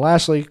 and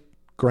lastly,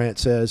 Grant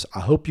says, I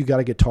hope you got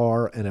a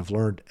guitar and have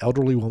learned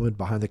Elderly Woman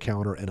Behind the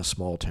Counter in a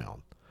Small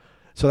Town.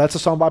 So that's a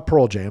song by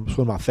Pearl Jam. It's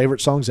one of my favorite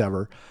songs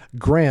ever.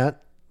 Grant,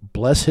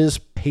 bless his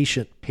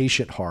patient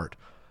heart,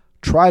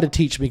 tried to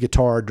teach me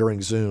guitar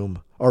during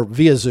Zoom or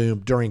via Zoom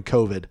during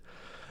COVID.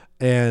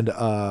 And,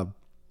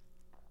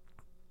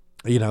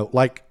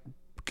 like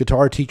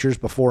guitar teachers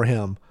before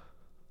him,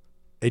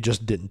 it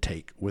just didn't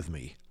take with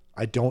me.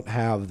 I don't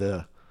have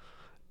the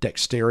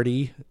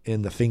dexterity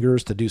in the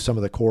fingers to do some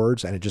of the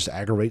chords, and it just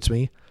aggravates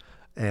me.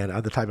 And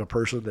I'm the type of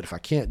person that if I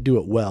can't do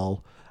it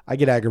well, I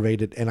get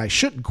aggravated, and I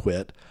shouldn't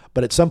quit.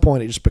 But at some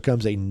point, it just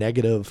becomes a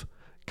negative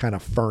kind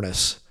of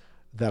furnace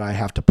that I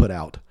have to put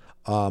out.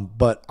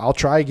 But I'll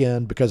try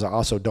again because I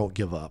also don't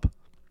give up.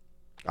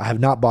 I have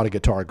not bought a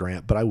guitar,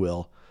 Grant, but I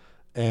will.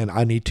 And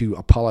I need to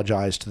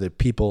apologize to the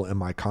people in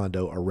my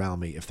condo around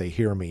me if they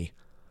hear me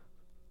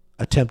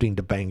attempting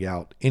to bang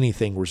out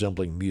anything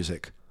resembling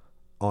music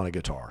on a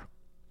guitar.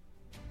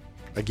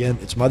 Again,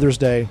 it's Mother's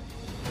Day.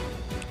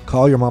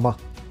 Call your mama.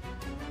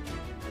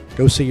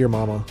 Go see your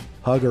mama.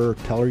 Hug her.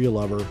 Tell her you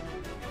love her.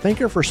 Thank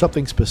her for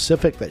something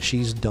specific that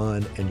she's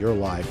done in your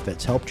life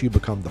that's helped you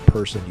become the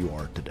person you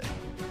are today.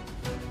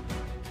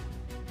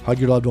 Hug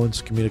your loved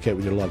ones. Communicate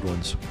with your loved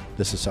ones.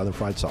 This is Southern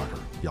Fried Soccer.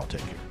 Y'all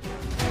take care.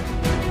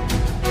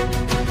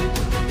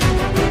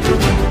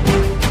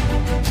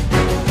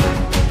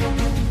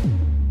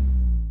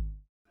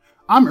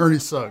 I'm Ernie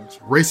Suggs,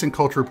 race and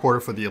culture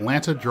reporter for the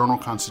Atlanta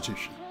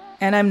Journal-Constitution.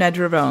 And I'm Nedra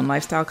Ravone,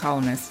 lifestyle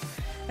columnist.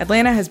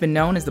 Atlanta has been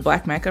known as the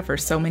Black Mecca for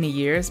so many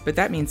years, but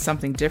that means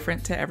something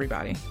different to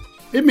everybody.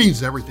 It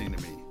means everything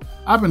to me.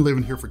 I've been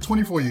living here for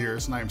 24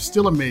 years, and I am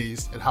still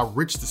amazed at how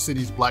rich the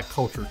city's Black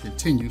culture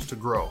continues to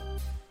grow.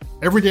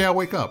 Every day I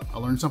wake up, I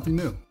learn something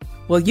new.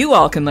 Well, you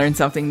all can learn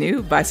something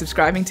new by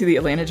subscribing to the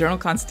Atlanta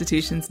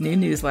Journal-Constitution's new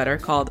newsletter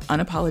called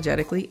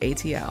Unapologetically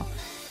ATL.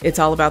 It's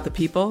all about the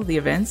people, the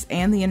events,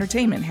 and the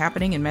entertainment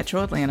happening in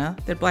Metro Atlanta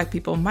that Black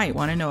people might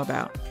want to know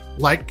about.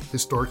 Like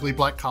historically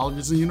Black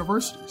colleges and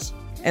universities.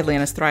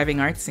 Atlanta's thriving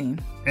art scene.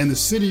 And the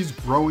city's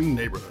growing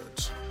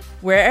neighborhoods.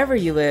 Wherever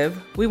you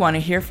live, we want to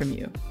hear from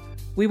you.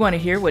 We want to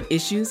hear what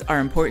issues are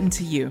important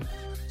to you.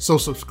 So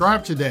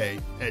subscribe today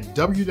at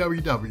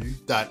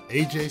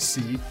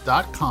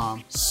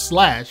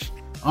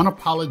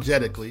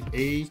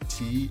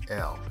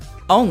www.ajc.com/unapologeticallyatl.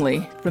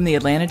 Only from the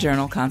Atlanta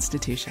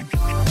Journal-Constitution.